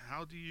advocate.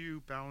 How do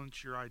you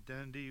balance your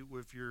identity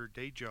with your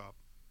day job?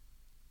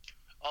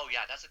 Oh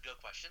yeah, that's a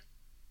good question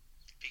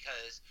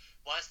because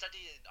when I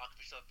studied in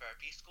occupational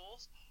therapy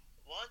schools,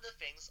 one of the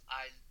things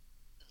I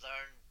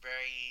learned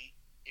very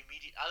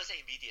immediate, I would say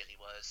immediately,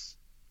 was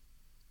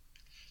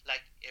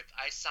like if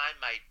I sign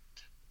my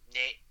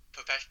name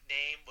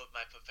name with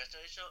my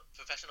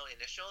professional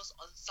initials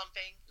on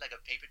something like a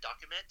paper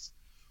document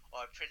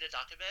or a printed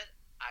document,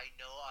 I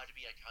know how to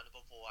be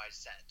accountable for what I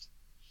said.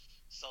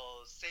 So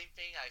same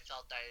thing, I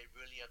felt that it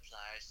really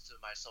applies to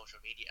my social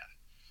media.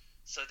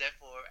 So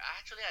therefore,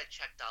 actually, I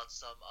checked out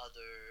some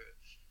other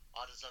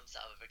autism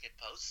advocate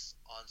posts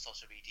on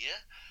social media.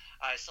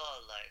 I saw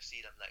like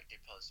see them like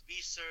they post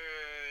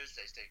research.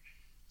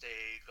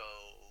 They go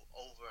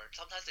over.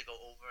 Sometimes they go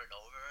over and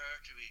over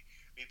to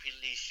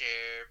repeatedly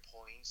share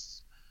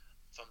points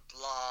from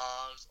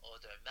blogs or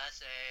their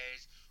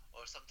message,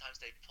 or sometimes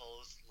they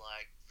post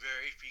like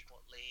very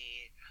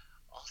frequently.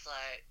 I was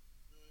like,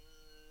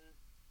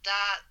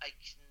 that I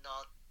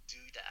cannot do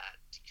that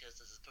because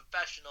as a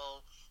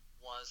professional,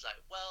 one's like,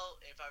 well,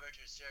 if I were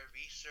to share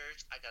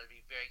research, I gotta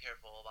be very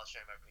careful about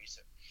sharing my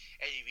research,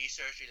 any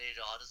research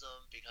related to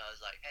autism,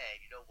 because like,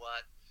 hey, you know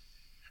what?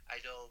 I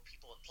know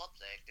people in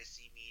public they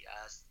see me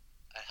as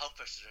a health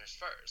practitioner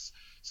first,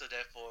 so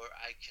therefore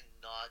I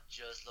cannot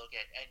just look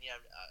at any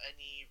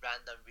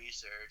random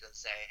research and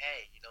say,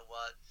 hey, you know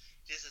what,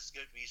 this is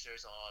good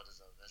research on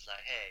autism. It's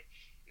like, hey,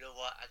 you know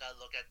what, I gotta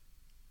look at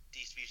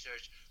these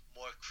research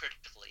more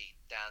critically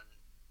than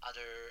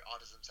other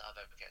autism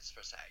advocates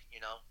per se, you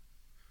know.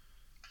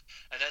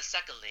 And then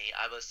secondly,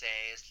 I would say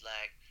is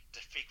like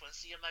the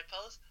frequency of my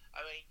posts.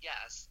 I mean,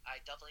 yes,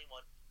 I definitely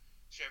want to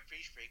share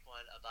pretty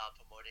frequent about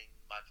promoting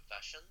my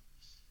profession,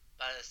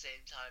 but at the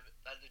same time,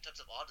 in terms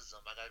of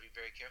autism, I gotta be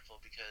very careful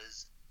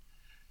because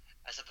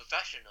as a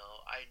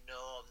professional, I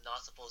know I'm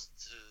not supposed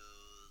to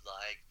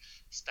like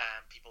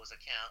spam people's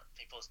account,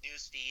 people's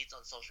news feeds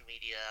on social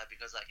media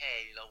because like,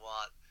 hey, you know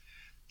what?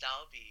 That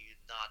would be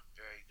not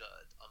very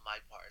good on my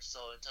part.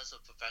 So in terms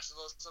of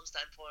professionalism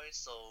standpoint,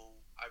 so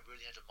I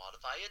really had to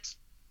modify it.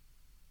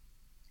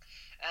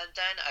 And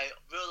then I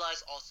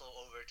realized also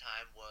over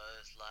time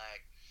was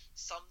like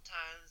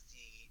sometimes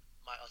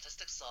my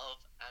autistic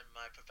self and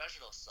my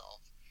professional self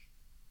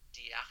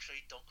they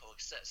actually don't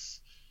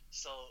coexist.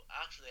 So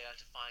actually, I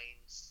had to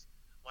find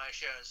when I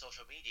share on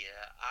social media,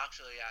 I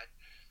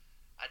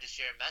had to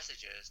share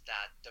messages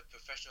that the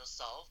professional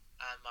self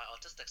and my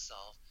autistic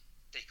self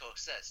they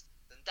coexist.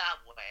 Then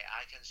that way,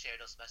 I can share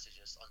those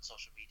messages on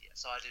social media.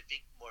 So I had to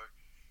think more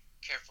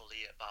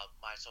carefully about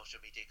my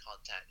social media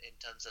content in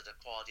terms of the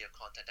quality of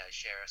content I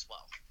share as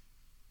well.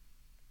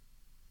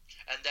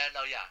 And then,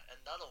 oh yeah,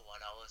 another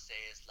one I would say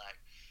is like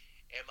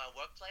in my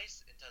workplace,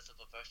 in terms of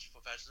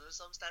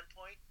professionalism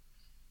standpoint,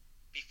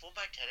 before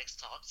my TEDx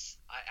talks,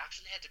 I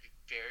actually had to be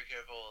very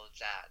careful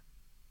that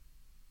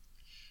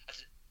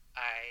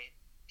I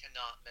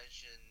cannot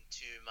mention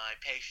to my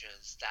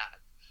patients that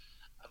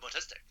I'm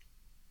autistic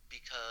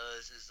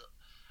because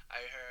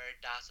I heard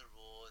that's a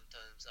rule in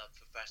terms of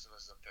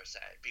professionalism per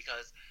se.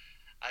 Because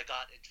I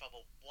got in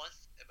trouble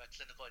once in my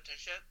clinical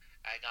internship,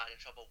 I got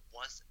in trouble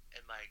once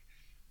in my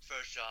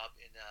first job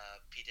in a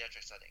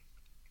pediatric setting.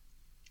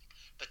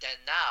 But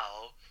then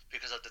now,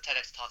 because of the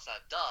TEDx talks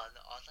I've done,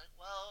 I was like,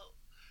 well,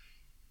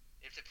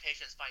 if the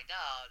patients find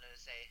out and they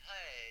say,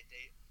 hey,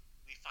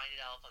 we find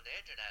it out from the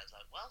internet, it's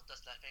like, well,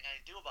 there's nothing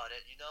I can do about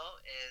it. You know,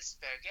 it's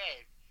fair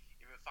game.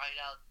 If you find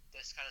out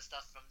this kind of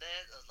stuff from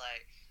this, it's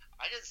like,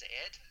 I didn't say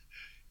it.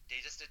 They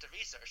just did the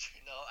research.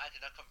 You know, I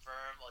cannot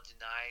confirm or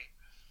deny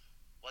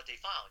what they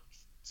found.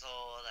 So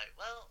like,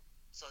 well,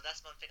 so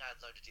that's one thing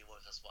I've learned to deal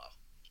with as well.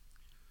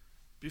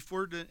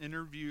 Before the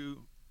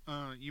interview,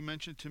 you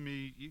mentioned to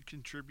me you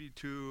contribute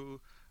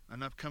to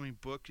an upcoming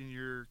book in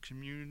your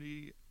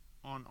community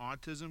on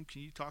autism.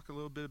 Can you talk a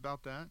little bit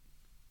about that?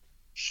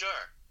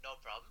 Sure,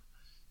 no problem.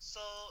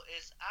 So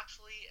it's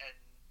actually an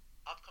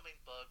upcoming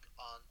book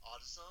on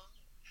autism.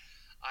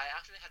 I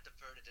actually had the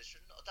third edition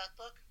of that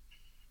book,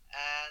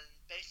 and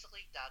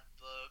basically that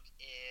book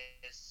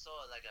is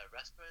sort of like a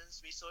reference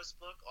resource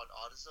book on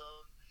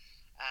autism,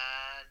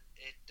 and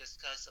it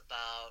discusses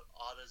about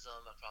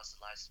autism across the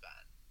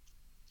lifespan,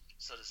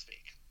 so to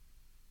speak.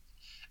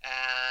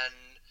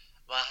 And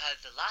when I had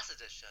the last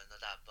edition of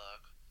that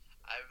book,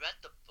 I read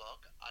the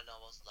book and I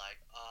was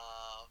like,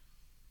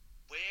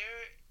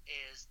 where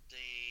is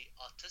the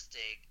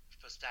autistic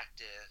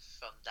perspective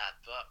from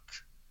that book?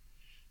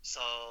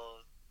 So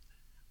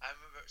I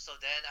remember. So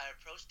then I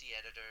approached the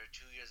editor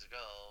 2 years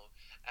ago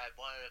at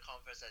one of the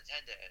conferences I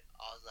attended.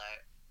 I was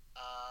like,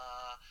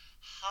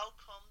 how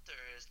come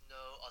there is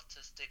no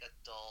autistic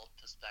adult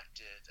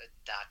perspective in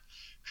that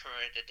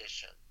current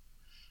edition?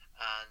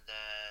 And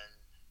then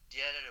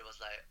the editor was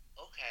like,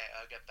 okay,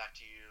 I'll get back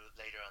to you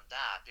later on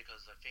that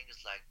because I think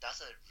it's like that's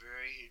a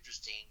very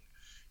interesting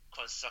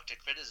constructive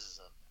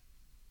criticism.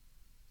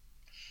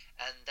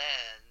 And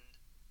then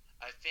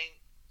I think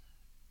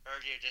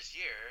earlier this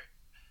year,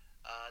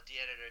 the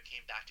editor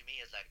came back to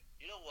me and was like,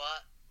 you know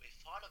what? We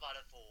thought about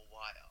it for a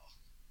while,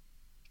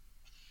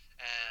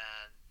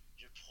 and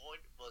your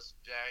point was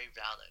very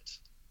valid.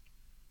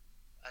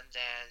 And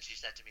then she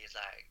said to me, it's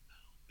like,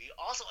 we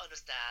also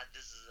understand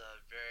this is a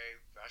very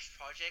rushed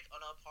project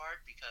on our part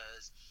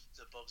because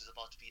the book is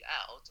about to be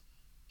out,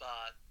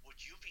 but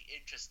would you be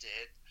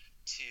interested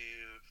to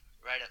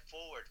write a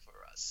forward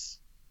for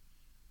us?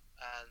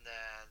 And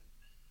then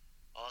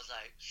I was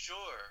like,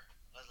 sure.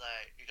 I was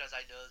like, because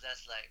I know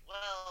that's like,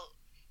 well,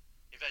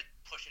 if I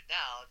push it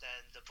now,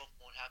 then the book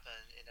won't happen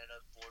in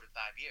another 4 to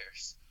 5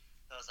 years.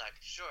 So I was like,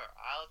 sure,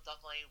 I'll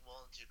definitely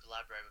want to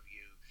collaborate with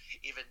you,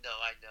 even though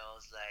I know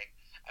it's like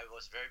I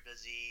was very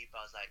busy,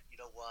 but I was like,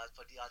 you know what,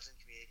 for the autism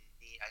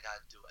community, I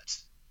gotta do it.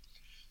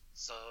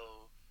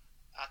 So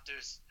after,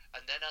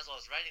 and then as I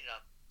was writing a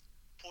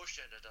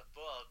portion of the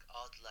book, I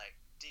was like,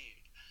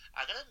 dude,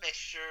 I gotta make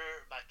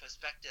sure my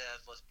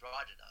perspective was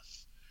broad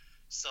enough.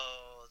 So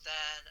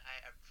then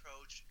I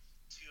approached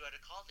two other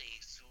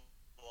colleagues who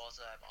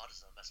also have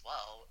autism as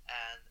well,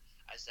 and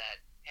I said,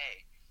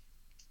 hey,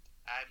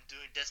 I'm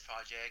doing this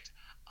project.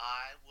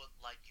 I would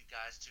like you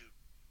guys to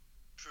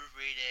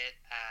proofread it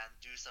and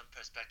do some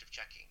perspective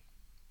checking.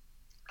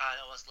 And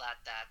I was glad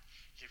that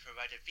they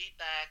provided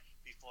feedback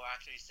before I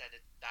actually send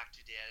it back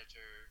to the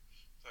editor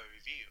for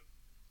review.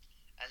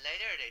 And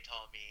later they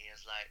told me,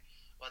 it's like,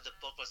 when the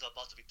book was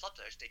about to be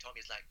published, they told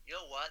me, it's like, you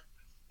know what?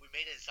 We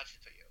made an exception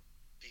for you.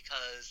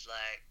 Because,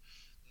 like,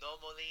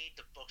 normally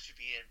the book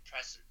should be in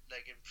press,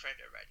 like in print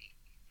already.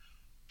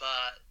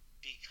 But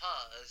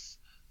because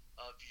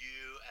of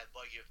you and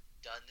what you've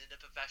done in the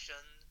profession,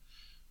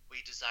 we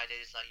decided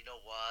it's like, you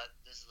know what?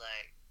 This is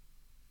like,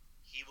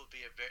 he will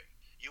be a very,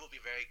 you will be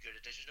a very good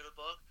addition to the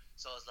book.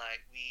 So it's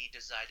like, we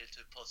decided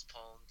to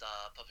postpone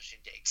the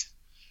publishing date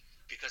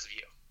because of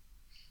you.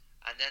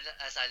 And then,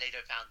 as I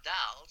later found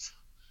out,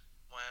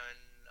 when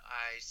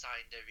I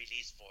signed the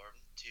release form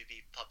to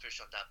be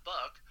published on that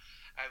book,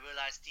 I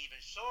realized Stephen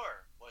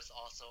Shore was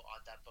also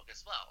on that book as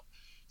well.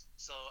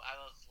 So I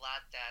was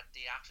glad that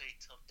they actually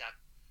took that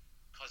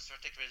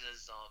constructive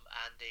criticism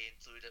and they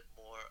included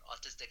more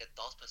autistic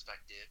adult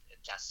perspective in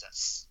that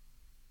sense.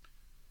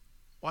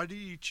 Why do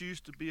you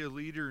choose to be a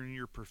leader in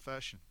your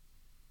profession?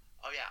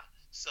 Oh yeah.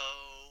 So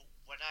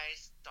when I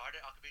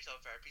started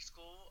occupational therapy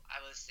school, I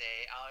would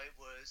say I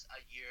was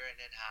a year and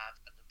a half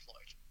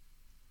unemployed.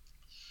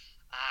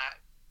 I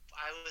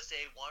I would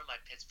say one of my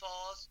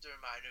pitfalls during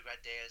my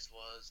undergrad days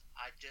was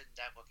I didn't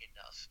network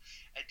enough.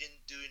 I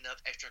didn't do enough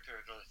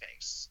extracurricular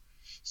things.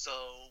 So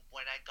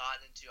when I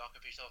got into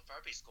occupational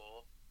therapy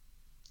school,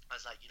 I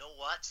was like, you know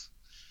what?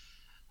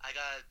 I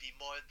gotta be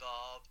more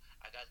involved.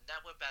 I gotta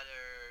network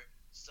better.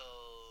 So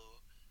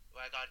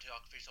when I got into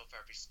occupational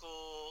therapy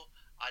school,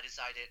 I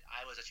decided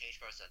I was a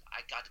change person.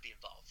 I got to be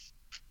involved.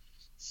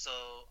 So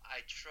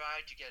I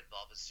tried to get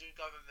involved with student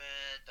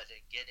government, but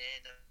didn't get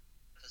in a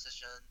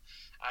position.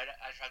 I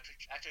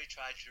actually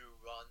tried to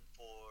run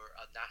for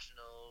a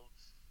national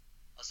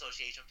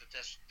association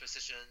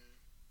position,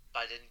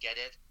 but I didn't get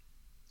it.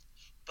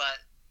 But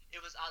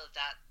it was out of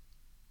that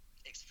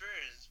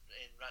experience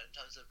in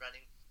terms of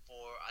running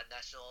for a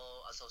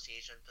national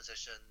association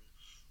position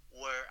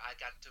where I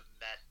get to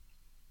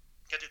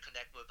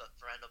connect with a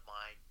friend of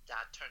mine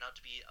that turned out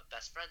to be a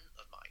best friend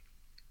of mine.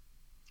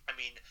 I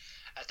mean,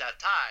 at that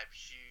time,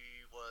 she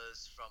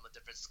was from a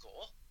different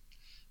school,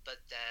 but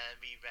then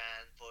we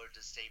ran for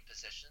the same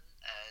position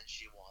and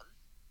she won.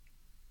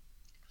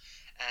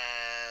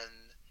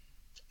 And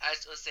I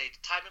would say,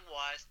 timing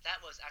wise,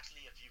 that was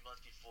actually a few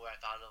months before I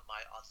found out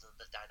my autism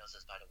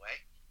diagnosis, by the way.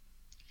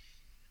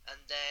 And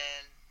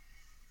then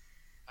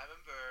I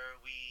remember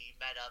we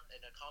met up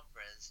in a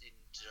conference in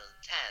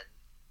 2010,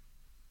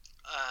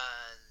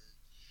 and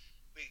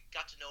we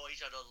got to know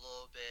each other a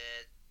little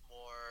bit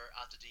more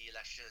after the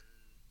election.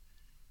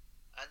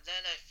 And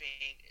then I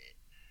think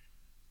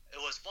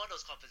it was one of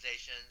those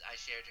conversations I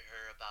shared to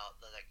her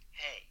about like,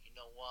 hey, you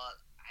know what?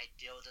 I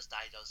deal with this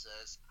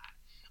diagnosis,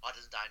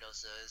 autism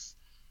diagnosis.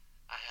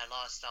 I had a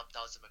lot of self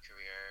doubts in my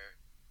career,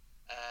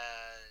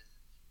 and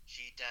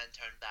she then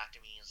turned back to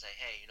me and said,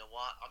 hey, you know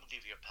what? I'm gonna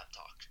give you a pep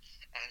talk.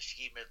 And she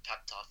gave me a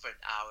pep talk for an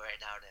hour and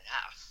a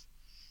half.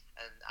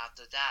 And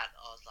after that,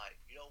 I was like,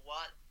 you know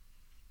what?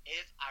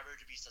 If I were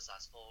to be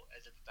successful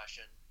in the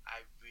profession,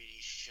 I really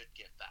should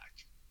give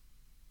back.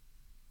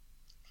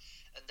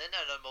 And then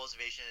another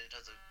motivation in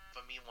terms of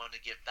for me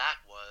wanting to give back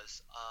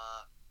was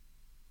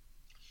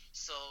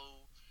So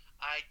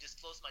I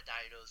disclosed my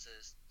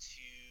diagnosis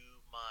to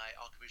my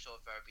occupational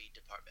therapy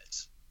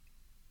department.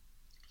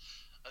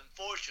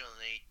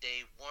 Unfortunately,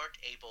 they weren't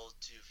able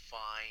to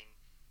find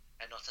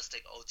an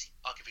autistic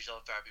occupational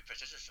therapy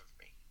practitioner for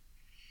me.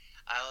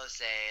 I would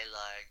say,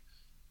 like,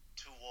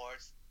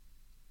 towards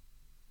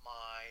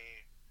my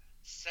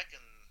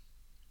second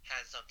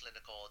hands-on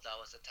clinical that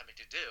I was attempting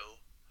to do,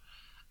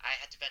 I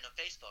had to vent on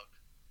Facebook,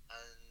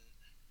 and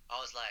I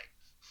was like,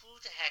 who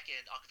the heck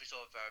in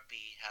occupational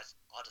therapy has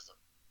autism?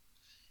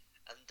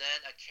 And then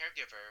a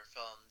caregiver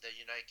from the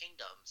United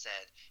Kingdom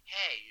said,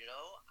 hey,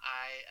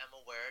 I am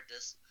aware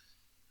this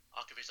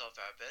occupational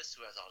therapist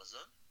who has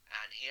autism,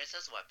 and here's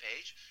his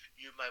webpage.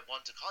 You might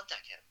want to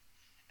contact him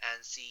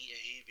and see if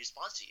he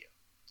responds to you.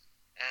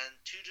 And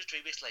 2 to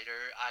 3 weeks later,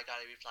 I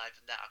got a reply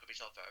from that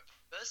occupational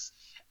therapist,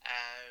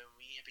 and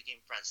we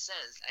became friends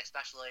since,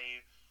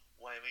 especially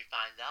when we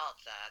found out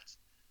that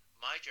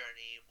my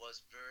journey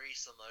was very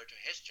similar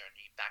to his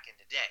journey back in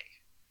the day.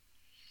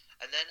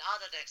 And then out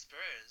of the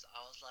experience,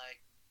 I was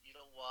like, you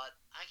know what?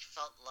 I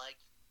felt like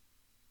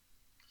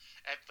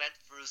I went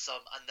through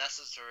some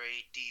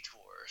unnecessary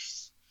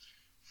detours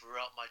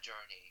throughout my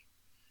journey.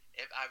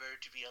 If I were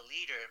to be a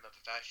leader in my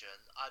profession,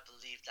 I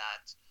believe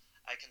that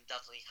I can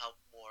definitely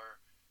help more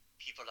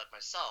people like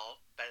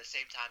myself. But at the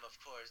same time, of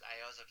course,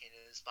 I also can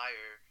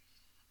inspire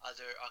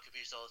other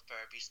occupational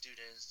therapy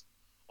students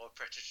or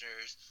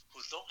practitioners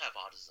who don't have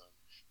autism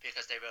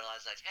because they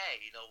realize, like, hey,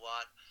 you know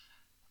what?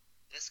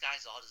 This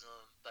guy's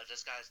autism, but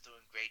this guy's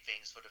doing great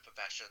things for the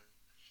profession.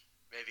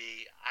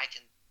 Maybe I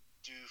can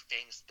do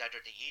things better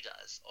than he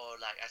does, or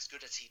like as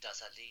good as he does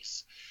at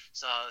least.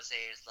 So I would say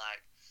it's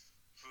like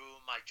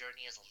through my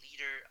journey as a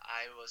leader,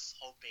 I was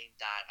hoping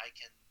that I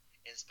can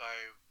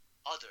inspire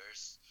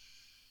others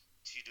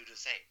to do the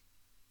same.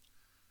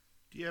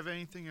 Do you have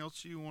anything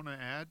else you want to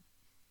add?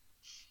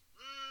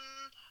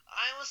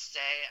 I would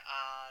say,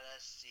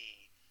 let's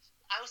see.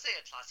 I would say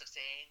a classic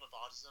saying with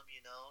autism,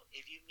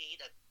 if you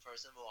meet a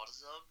person with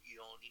autism, you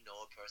only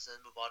know a person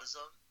with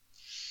autism.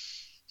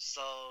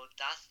 So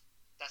that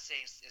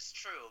saying is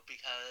true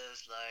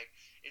because, like,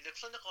 in the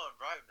clinical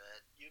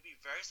environment, you'd be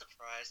very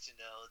surprised to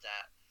know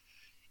that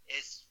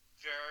it's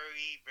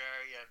very,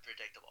 very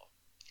unpredictable.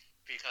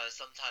 Because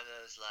sometimes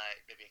it's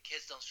like maybe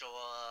kids don't show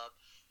up,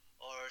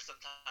 or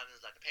sometimes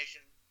it's like a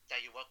patient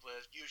that you work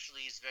with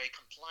usually is very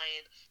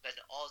compliant, but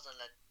all of a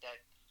sudden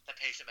that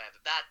patient might have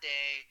a bad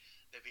day,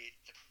 maybe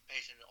the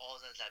patient all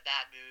of a sudden is in a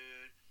bad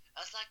mood.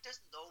 It's like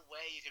there's no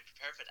way you can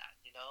prepare for that.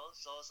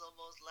 So it's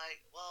almost like,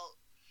 well,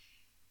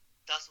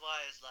 that's why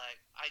it's like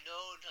I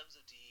know in terms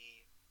of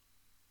the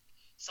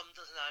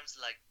sometimes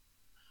like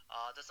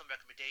there's some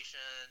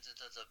recommendations in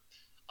terms of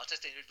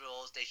autistic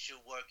individuals. They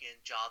should work in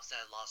jobs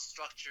that have a lot of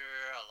structure,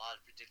 a lot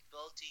of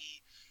predictability.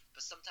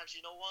 But sometimes,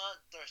 you know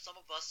what? There are some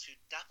of us who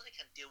definitely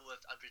can deal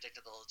with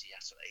unpredictability,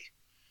 actually.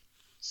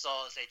 So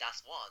I'll say that's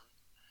one.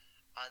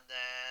 And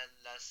then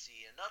let's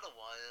see, another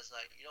one is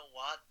like, you know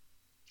what?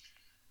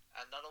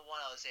 Another one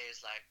I would say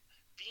is like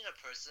being a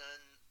person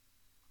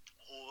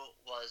who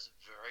was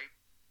very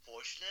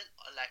fortunate,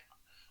 like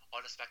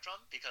on the spectrum,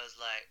 because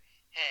like,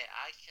 hey,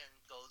 I can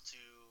go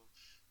to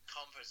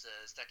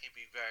conferences that can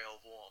be very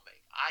overwhelming.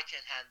 I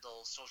can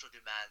handle social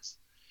demands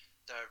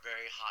that are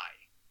very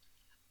high.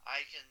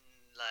 I can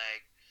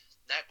like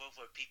network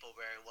with people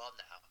very well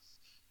now.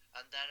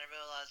 And then I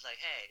realized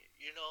like, hey,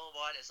 you know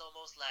what? It's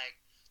almost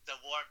like the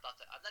Warren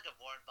Buffett. I'm like a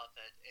Warren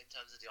Buffett in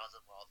terms of the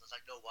autism world. It's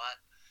like, you know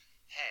what?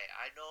 Hey,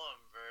 I know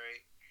I'm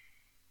very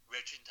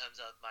rich in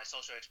terms of my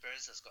social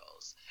experiences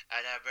goals,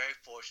 and I'm very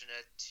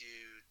fortunate to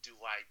do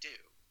what I do.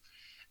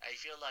 I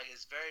feel like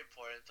it's very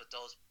important for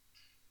those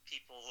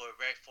people who are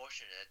very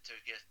fortunate to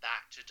give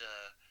back to the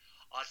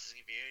autism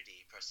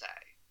community per se.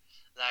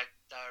 Like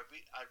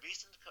a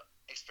recent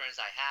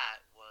experience I had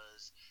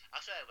was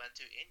actually I went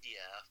to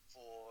India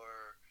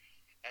for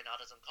an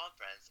autism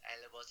conference, and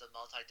it was a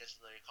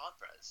multidisciplinary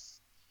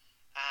conference.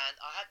 And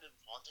I had been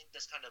wanting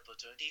this kind of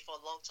opportunity for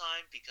a long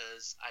time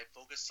because I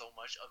focused so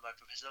much on my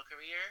professional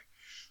career.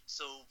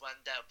 So when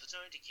that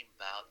opportunity came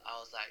about, I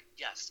was like,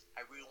 yes,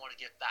 I really want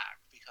to give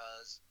back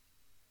because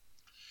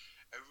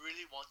I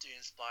really want to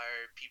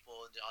inspire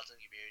people in the autism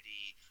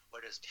community,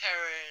 whether it's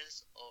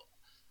parents or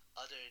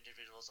other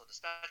individuals on the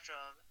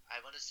spectrum.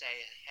 I want to say,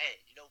 hey,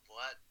 you know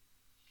what?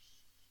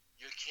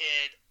 Your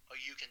kid or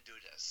you can do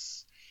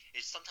this.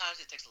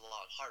 Sometimes it takes a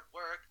lot of hard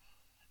work,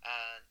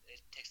 and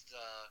it takes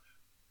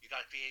you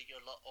gotta create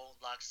your own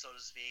luck, so to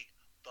speak.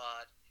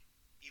 But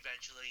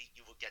eventually,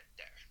 you will get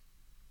there.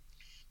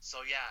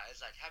 So yeah,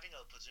 it's like having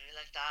an opportunity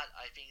like that.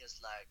 I think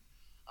it's like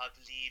I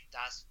believe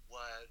that's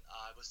what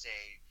I would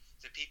say.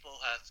 The people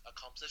who have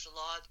accomplished a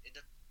lot in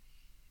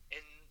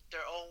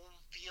their own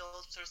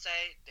field, per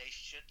se, they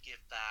should give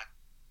back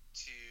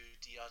to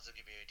the other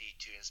community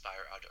to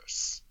inspire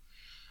others.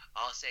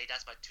 I'll say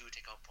that's my two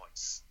take-home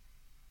points.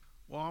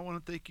 Well, I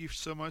want to thank you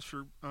so much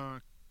for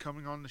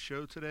coming on the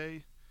show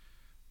today,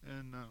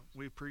 and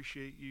we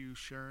appreciate you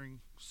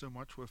sharing so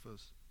much with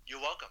us.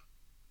 You're welcome.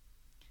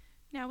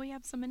 Now we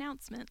have some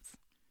announcements.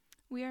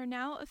 We are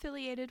now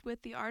affiliated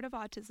with the Art of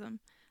Autism,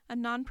 a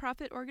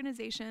nonprofit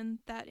organization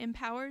that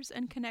empowers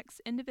and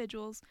connects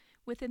individuals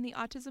within the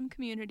autism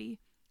community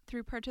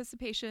through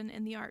participation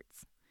in the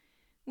arts.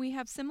 We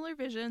have similar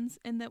visions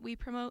in that we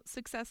promote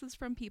successes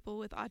from people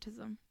with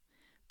autism.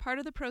 Part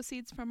of the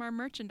proceeds from our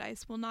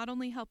merchandise will not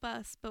only help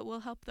us, but will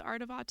help the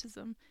Art of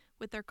Autism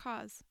with their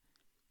cause.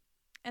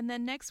 And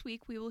then next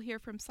week we will hear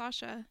from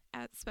Sasha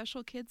at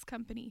Special Kids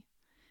Company.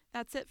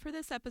 That's it for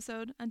this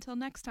episode. Until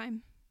next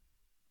time.